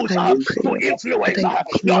in use to influence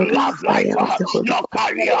your love life, your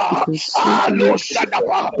career. No shut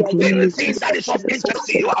up. Anything that is of interest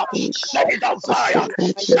to you, set it on fire.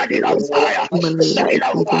 Set it on fire. Set it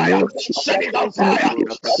on fire. Set it on fire.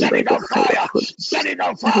 Set it on fire. Set it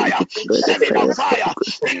on fire. Set it on fire.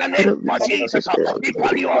 In the name of Jesus.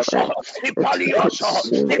 Ipalioso. Ipalioso.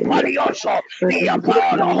 Ipalioso.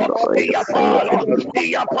 Iapalo. Iapalo.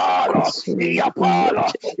 Iapalo.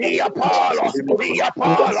 Iapalo. Iapalo.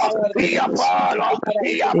 Iapalo. Iapalo, Iapalo,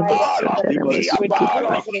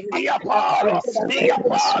 Iapalo, Iapalo,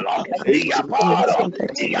 Iapalo, Iapalo,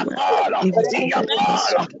 Iapalo,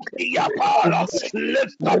 Iapalo, Iapalo.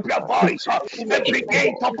 Lift up your voice and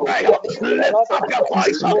begin to pray. Lift up your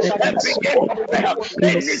voice and begin to pray.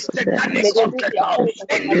 Any satanic object,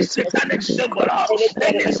 any satanic symbol,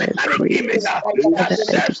 any satanic image that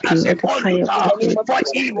serves as a conduit for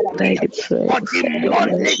evil, for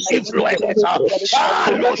demonic influences.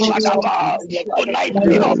 Tonight by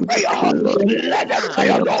your prayer, let the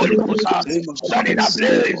fire of the Holy Ghost set it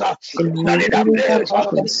ablaze, set it ablaze,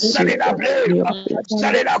 set it ablaze,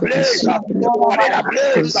 set it ablaze, set it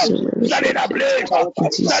ablaze, set it ablaze,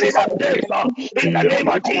 set it ablaze. In the name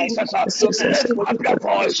of Jesus, lift up your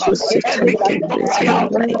voice and begin to cry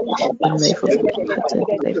out.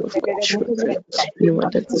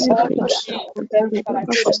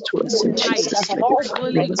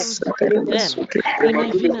 Holy Ghost, burn them. When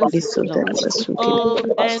even as it belongs. Oh,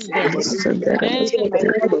 burn them. Burn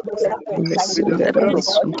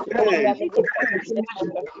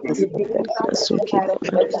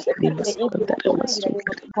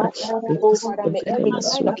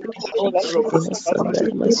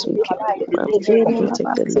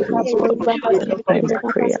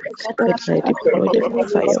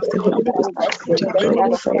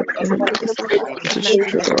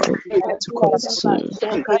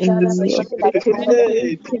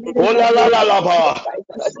Oh la la la la ba.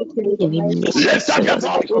 Lift up your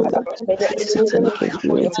voice. Satanic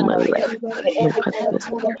influence in my life, my partner's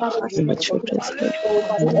life, in my children's life,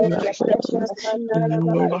 in my loved ones,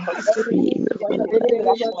 in every area of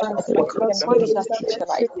my life. Very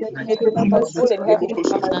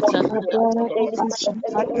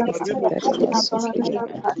concerned.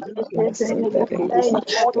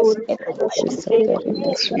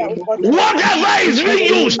 Whatever is being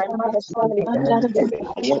used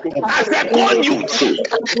as a conduit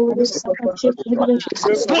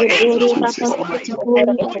to influence your mind,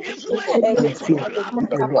 to influence your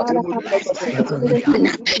love life,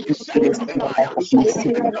 set it on fire, set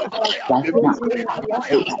it on fire, set it on fire, set it on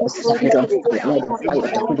fire, set it on fire,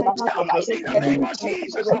 set it on fire. In the name of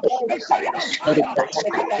Jesus, we set it on fire.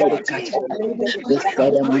 In the name of Jesus. This Catch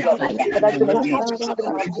Friday may fire. fire In in the the name of name of Jesus. Jesus.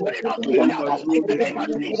 Spirit of fire. In the name of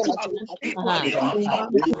Jesus.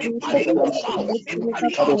 Ipalioso. Ipalioso.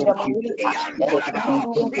 Ipalioso. Iantalada.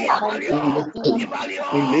 Iapalio.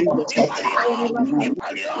 Ipalio.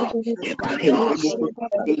 Ipalio. Ipalio.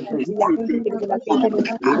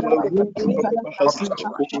 Ipalio.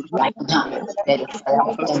 Right now, let the fire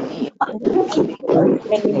of the name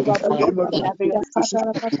let the fire of the name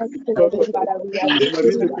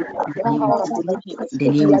the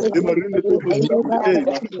name of the name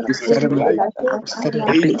to set me to set it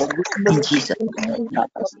ablaze in Jesus.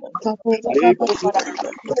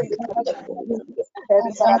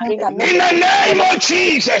 In the name of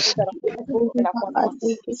Jesus.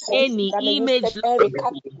 Any image,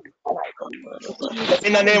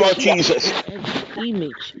 In the name of Jesus.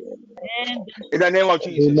 image, and In the name of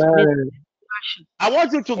Jesus. may Amen. crash I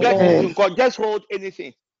want you to get this Amen. thing called just hold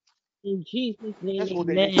anything. in Jesus' name. Just hold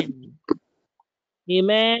anything. Amen.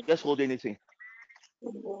 Amen. Just hold anything.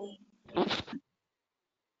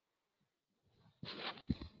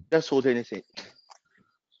 Just hold anything.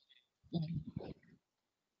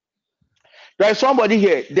 There's somebody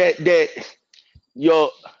here.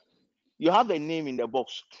 You have a name in the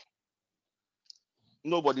box.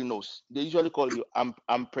 Nobody knows. They usually call you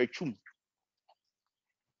Amprechum.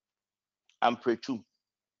 Amprechum.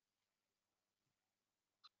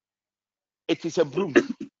 It is a broom.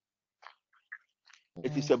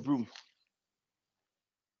 It is a broom.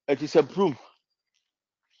 It is a broom.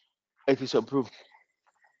 It is a broom.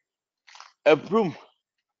 A broom.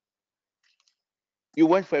 You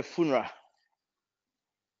went for a funeral,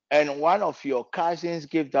 and one of your cousins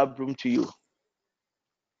gave that broom to you,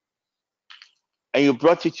 and you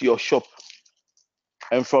brought it to your shop.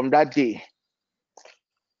 And from that day,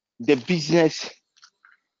 the business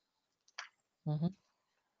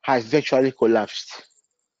has virtually collapsed.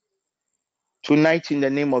 Tonight, in the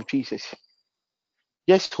name of Jesus,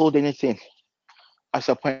 just hold anything as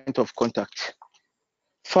a point of contact.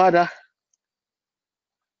 Father,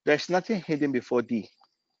 there's nothing hidden before thee.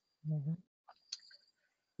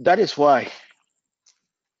 That is why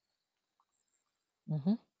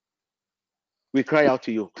we cry out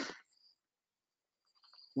to you.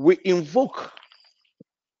 We invoke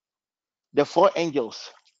the four angels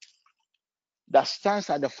that stands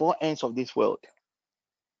at the four ends of this world,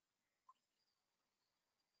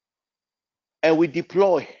 and we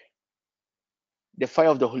deploy the fire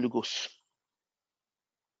of the Holy Ghost.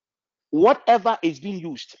 Whatever is being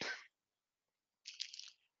used,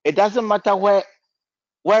 it doesn't matter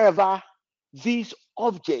wherever these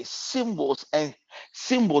objects, symbols and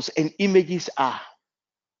images are.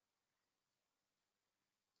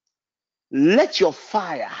 Let your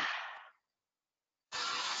fire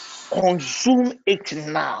consume it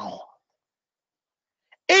now.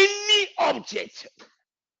 Any object.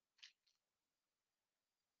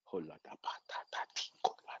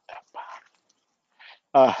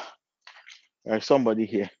 There's somebody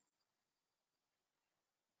here.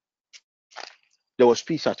 There was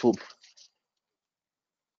peace at home.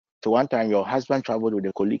 So one time your husband traveled with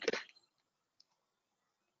a colleague,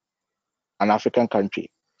 an African country,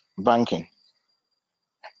 banking.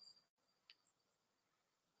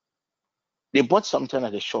 They bought something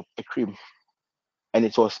at the shop, a cream, and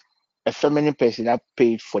it was a feminine person that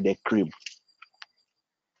paid for the cream.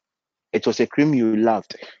 It was a cream you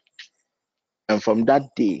loved. And from that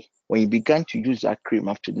day, when you began to use that cream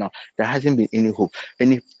up to now, there hasn't been any hope,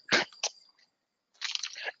 any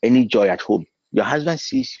joy at home. Your husband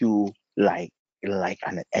sees you like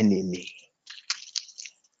an enemy.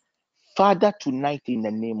 Father, tonight in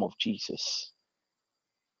the name of Jesus,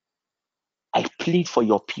 I plead for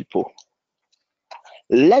your people.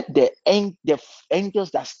 Let the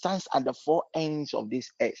angels that stands at the four ends of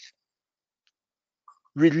this earth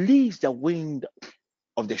release the wind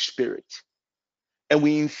of the Spirit. And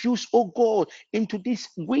we infuse, oh God, into these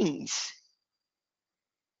wings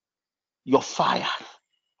your fire.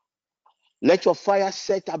 Let your fire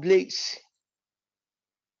set ablaze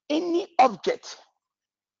any object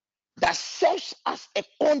that serves as a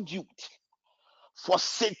conduit for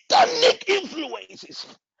satanic influences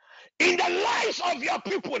in the lives of your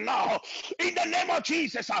people now, in the name of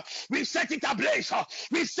Jesus, we set it ablaze.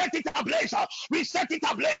 We set it ablaze. We set it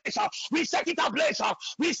ablaze. We set it ablaze.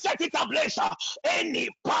 We set it ablaze. Any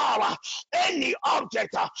power, any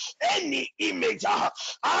object, any image,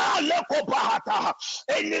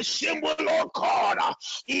 any symbol, oh God,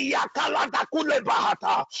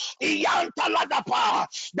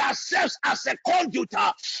 that serves as a conduit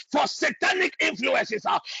for satanic influences,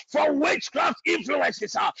 for witchcraft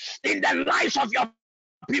influences in the lives of your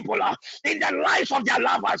people, in the lives of their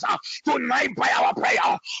lovers, tonight by our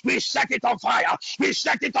prayer, we set it on fire. We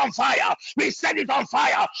set it on fire. We set it on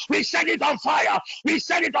fire. We set it on fire. We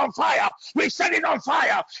set it on fire. We set it on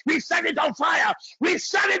fire. We set it on fire. We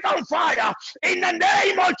set it on fire in the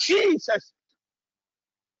name of Jesus.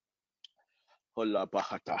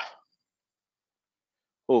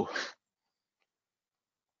 Oh,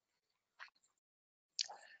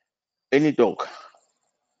 any dog,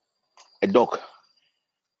 a dog,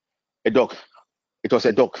 it was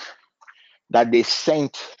a dog that they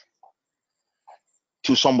sent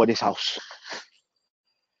to somebody's house,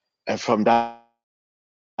 and from that,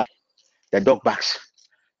 the dog barks,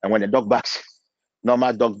 and when the dog barks,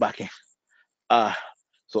 normal dog barking,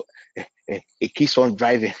 so it keeps on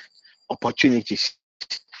driving opportunities.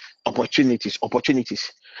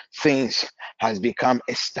 Things has become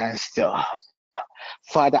a standstill.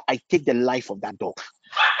 Father, I take the life of that dog.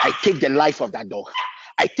 I take the life of that dog.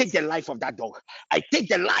 I take the life of that dog. I take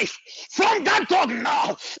the life from that dog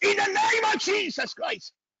now in the name of Jesus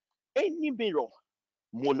Christ. Any mirror,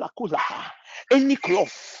 any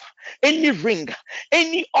cloth, any ring,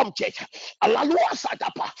 any object,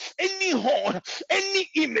 any horn, any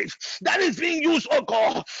image that is being used, oh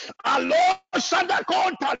God,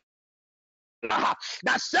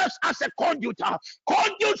 that serves as a conduit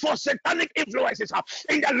for satanic influences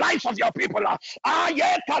in the lives of your people. I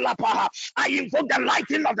invoke the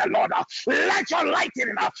lightning of the Lord. Let your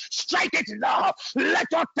lightning strike it now. Let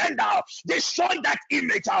your tender destroy that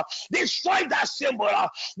image, destroy that symbol,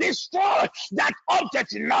 destroy that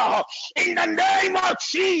object now in the name of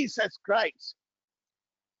Jesus Christ.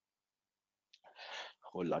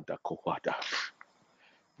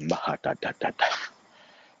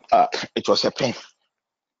 It was a pen.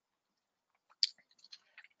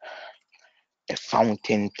 A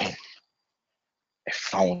fountain pen, a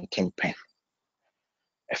fountain pen,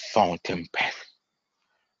 a fountain pen,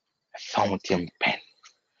 a fountain pen,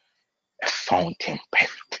 a fountain pen,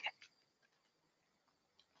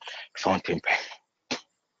 a fountain pen,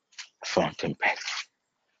 a fountain pen,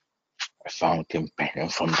 a fountain pen.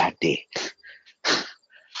 And from that day,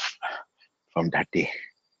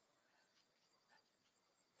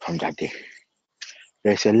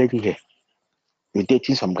 there's a lady here. You're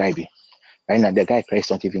dating some guy. Right now, the guy is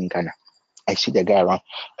not even in Ghana. I see the guy around.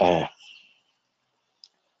 I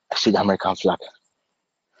see the American flag.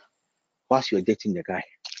 Whilst you're dating the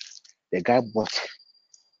guy bought,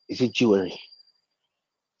 is it jewelry?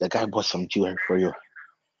 The guy bought some jewelry for you.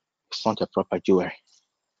 It's not a proper jewelry.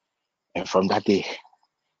 And from that day,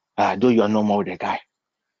 though you are no more with the guy,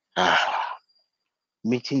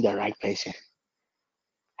 meeting the right person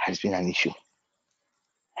has been an issue.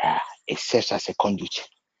 It serves as a conduit.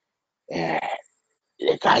 The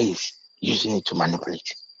guy is using it to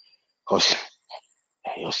manipulate because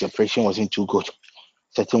your separation wasn't too good.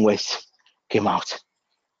 Certain words came out,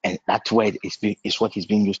 and that word is what is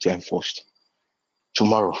being used to enforce.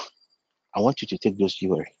 Tomorrow, I want you to take those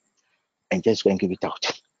jewelry and just go and give it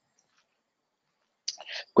out.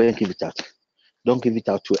 Go and give it out. Don't give it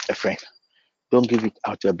out to a friend. Don't give it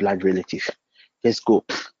out to a blood relative. Just go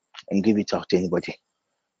and give it out to anybody.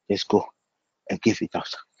 Just go and give it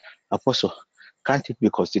out. Apostle, can't it be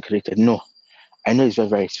consecrated? No. I know it's very,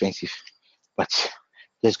 very expensive, but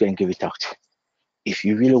just go and give it out. If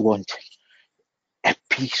you really want a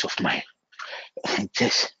peace of mind,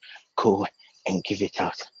 just go and give it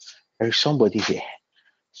out. There is somebody here.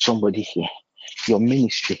 Your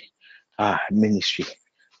ministry,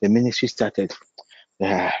 the ministry started,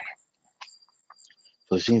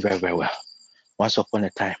 was doing very, very well. Once upon a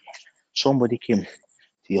time, somebody came to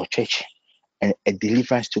your church and a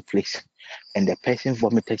deliverance took place, and the person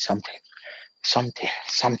vomited something.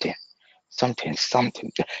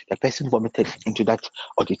 The person vomited into that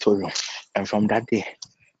auditorium, and from that day,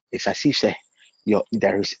 it's as if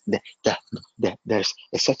there's a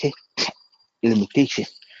certain limitation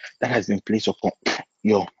that has been placed upon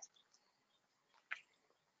your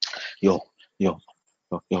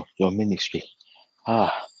ministry.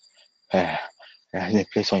 Has been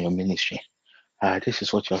placed on your ministry. This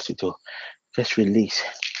is what you have to do. Just release.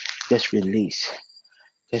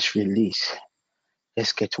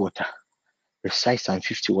 Just get water. Recite Psalm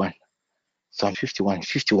 51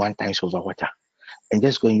 times over water, and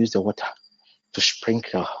just go and use the water to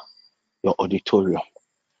sprinkle your auditorium,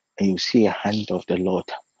 and you see a hand of the Lord.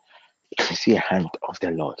 You see a hand of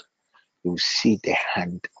the Lord. You see the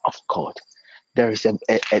hand of God. There is a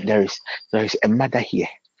mother here.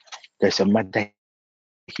 There's a mother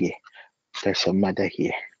here. There's a mother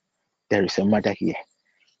here. There is a mother here.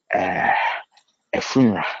 A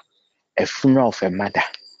funeral of a mother.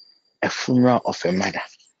 a funeral of a mother,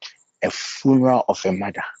 a funeral of a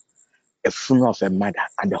mother, a funeral of a mother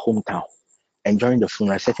at the hometown. And during the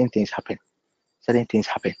funeral, certain things happen. Certain things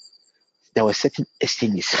happen. There were certain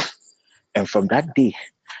exchanges. And from that day,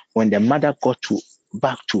 when the mother got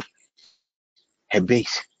back to her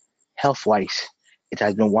base, health-wise, it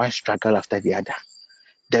has been one struggle after the other.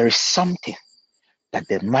 There is something that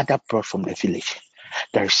the mother brought from the village.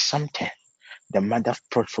 There is something the mother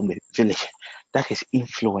brought from the village that is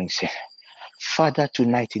influencing. Father,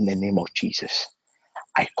 tonight in the name of Jesus,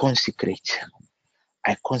 I consecrate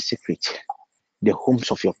the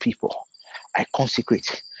homes of your people. I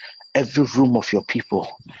consecrate every room of your people.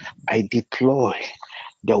 I deploy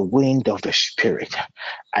the wind of the Spirit.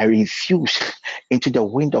 I infuse into the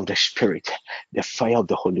wind of the Spirit the fire of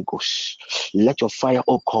the Holy Ghost. Let your fire,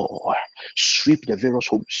 oh God, sweep the various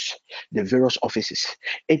homes, the various offices,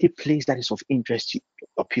 any place that is of interest to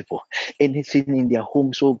your people, anything in their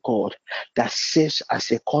homes, oh God, that serves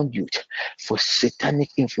as a conduit for satanic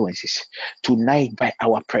influences. Tonight, by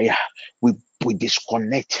our prayer, we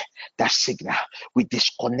disconnect that signal. We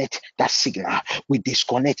disconnect that signal. We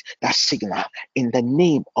disconnect that signal in the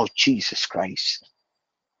name of Jesus Christ.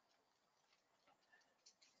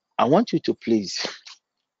 I want you to please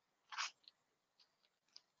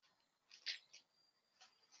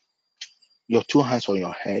your two hands on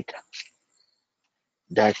your head.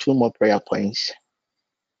 There are two more prayer points.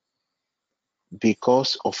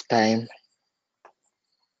 Because of time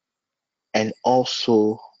and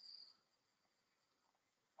also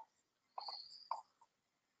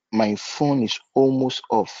my phone is almost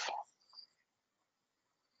off.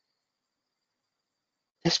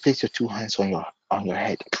 Just place your two hands on your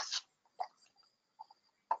head.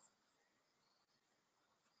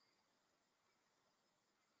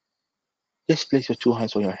 Just place your two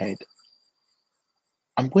hands on your head.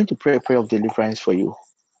 I'm going to pray a prayer of deliverance for you.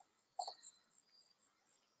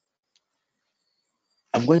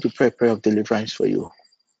 I'm going to pray a prayer of deliverance for you.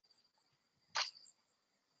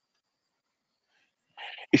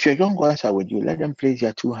 If your young ones are with you, let them place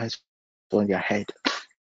their two hands on their head.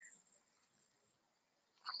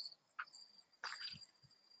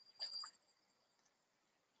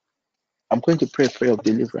 I'm going to pray a prayer of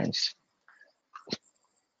deliverance.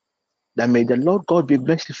 That may the Lord God be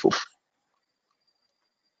merciful.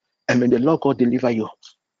 And may the Lord God deliver you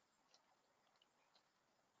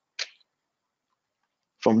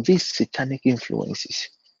from these satanic influences.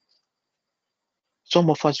 Some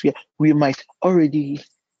of us, we might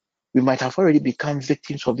have already become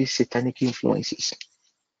victims of these satanic influences.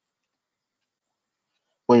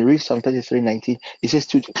 When you read Psalm 33:19, it says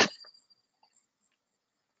to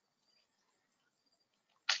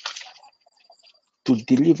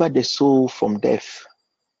deliver the soul from death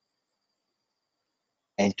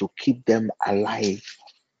and to keep them alive.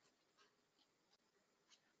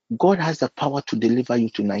 God has the power to deliver you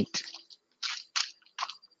tonight.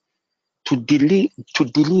 To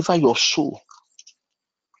deliver your soul.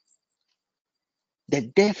 The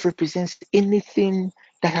death represents anything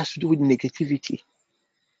that has to do with negativity.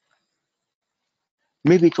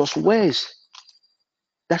 Maybe it was words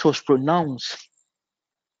that was pronounced,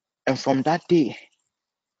 and from that day,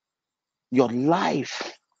 your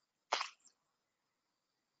life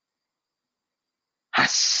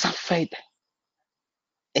has suffered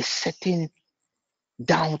a certain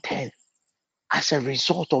downturn as a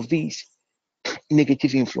result of these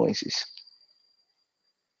negative influences.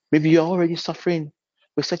 Maybe you're already suffering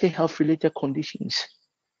with certain health-related conditions.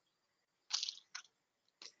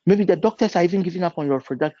 Maybe the doctors are even giving up on your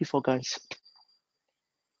reproductive organs.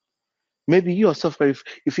 Maybe you yourself, if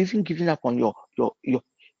you've even given up on your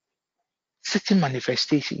certain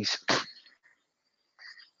manifestations.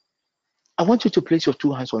 I want you to place your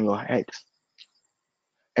two hands on your head.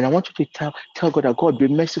 And I want you to tell God that God be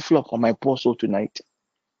merciful upon my poor soul tonight.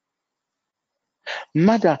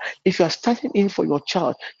 Mother, if you are standing in for your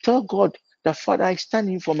child, tell God that, Father, I stand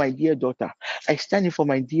in for my dear daughter. I stand in for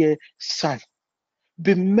my dear son.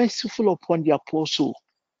 Be merciful upon their poor soul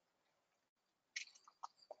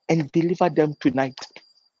and deliver them tonight.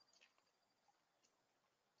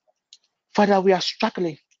 Father, we are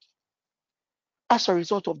struggling as a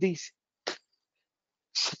result of these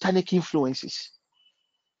satanic influences.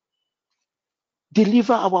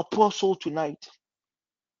 Deliver our poor soul tonight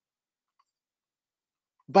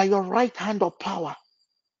by your right hand of power.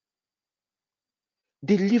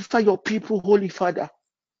 Deliver your people, Holy Father,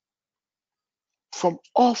 from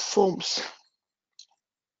all forms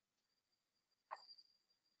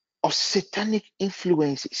of satanic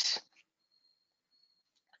influences.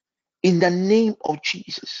 In the name of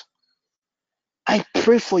Jesus, I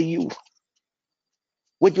pray for you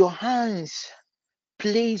with your hands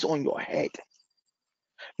placed on your head.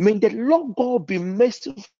 May the Lord God be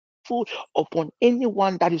merciful upon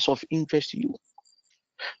anyone that is of interest to you.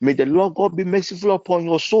 May the Lord God be merciful upon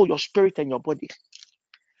your soul, your spirit, and your body.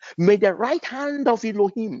 May the right hand of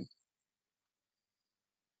Elohim,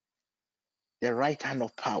 the right hand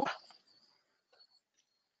of power,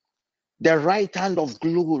 the right hand of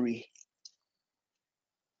glory,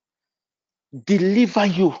 deliver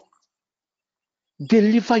you,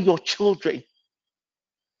 deliver your children,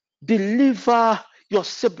 deliver your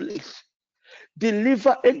siblings,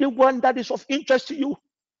 deliver anyone that is of interest to you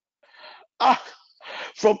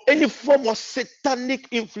from any form of satanic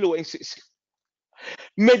influences.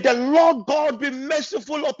 May the Lord God be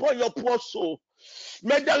merciful upon your poor soul.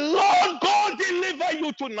 May the Lord God deliver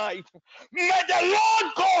you tonight. May the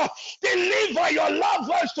Lord God deliver your loved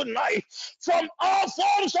ones tonight from all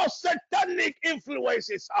forms of satanic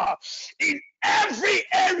influences in every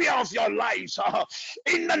area of your lives.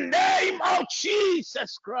 In the name of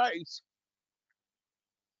Jesus Christ.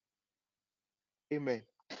 Amen.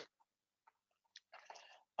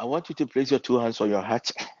 I want you to place your two hands on your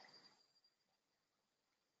heart.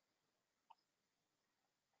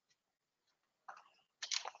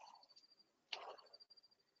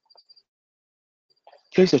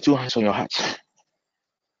 Place your two hands on your heart.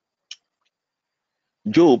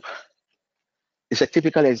 Job is a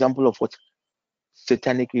typical example of what?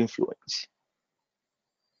 Satanic influence.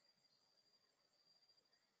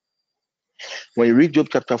 When you read Job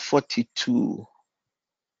chapter 42,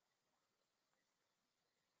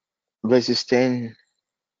 verses 10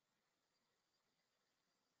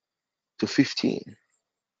 to 15,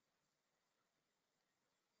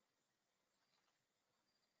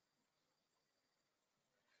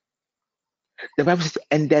 the Bible says,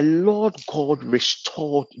 and the Lord God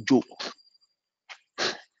restored Job.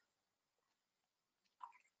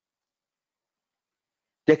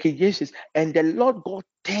 The King James says, and the Lord God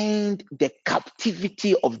turned the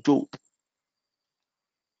captivity of Job.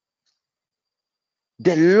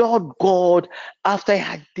 The Lord God, after he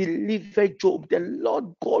had delivered Job, the Lord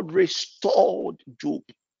God restored Job.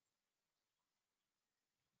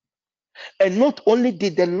 And not only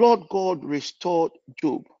did the Lord God restore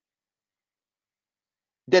Job,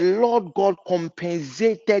 the Lord God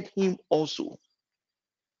compensated him also.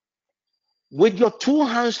 With your two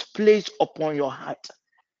hands placed upon your heart,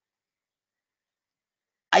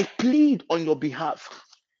 I plead on your behalf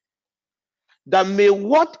that may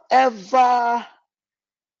whatever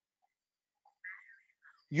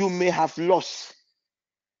you may have lost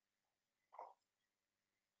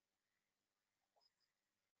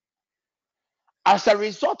as a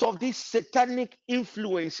result of these satanic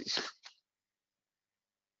influences,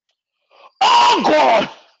 oh God,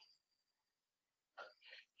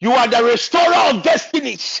 you are the restorer of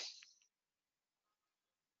destinies.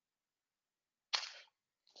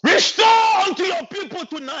 Restore unto your people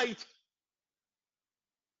tonight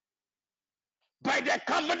by the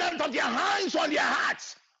covenant of their hands on their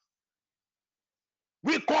hearts.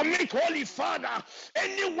 We commit, Holy Father,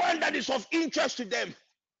 anyone that is of interest to them,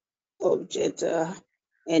 object and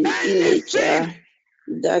image anything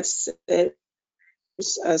that serves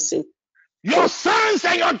as a your sons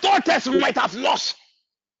and your daughters might have lost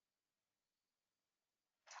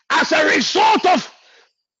as a result of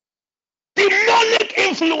demonic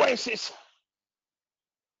influences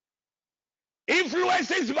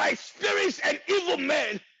by spirits and evil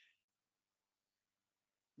men,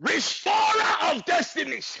 restorer of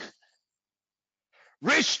destinies,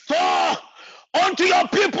 restore unto your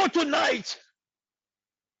people tonight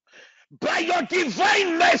by your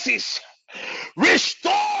divine mercies.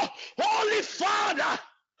 Restore, Holy Father,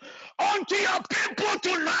 unto your people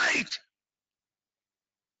tonight.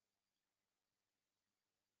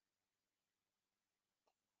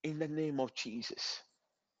 In the name of Jesus.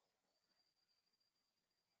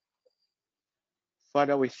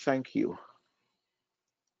 Father, we thank you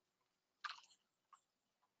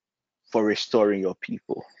for restoring your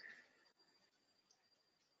people.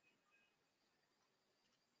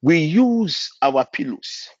 We use our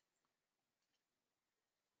pillows.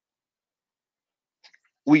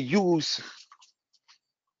 We use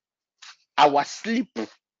our sleep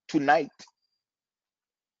tonight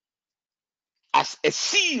as a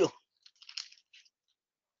seal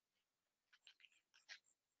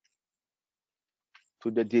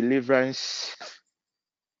to the deliverance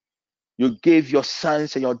you gave your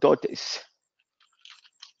sons and your daughters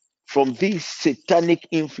from these satanic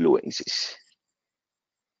influences.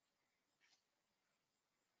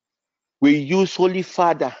 We use, Holy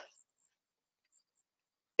Father,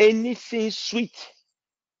 anything sweet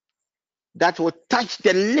that will touch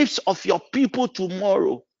the lips of your people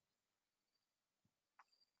tomorrow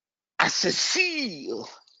as a seal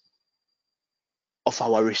of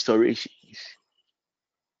our restoration.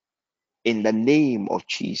 In the name of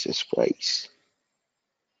Jesus Christ.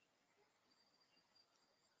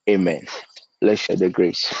 Amen. Let's share the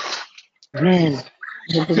grace. Amen.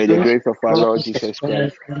 May the May the grace grace of our of Lord Jesus Jesus Christ,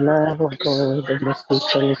 Christ, the love of God, and the sweet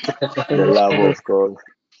fellowship of the the Holy love Spirit of God,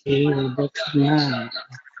 be with us now and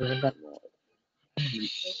forever.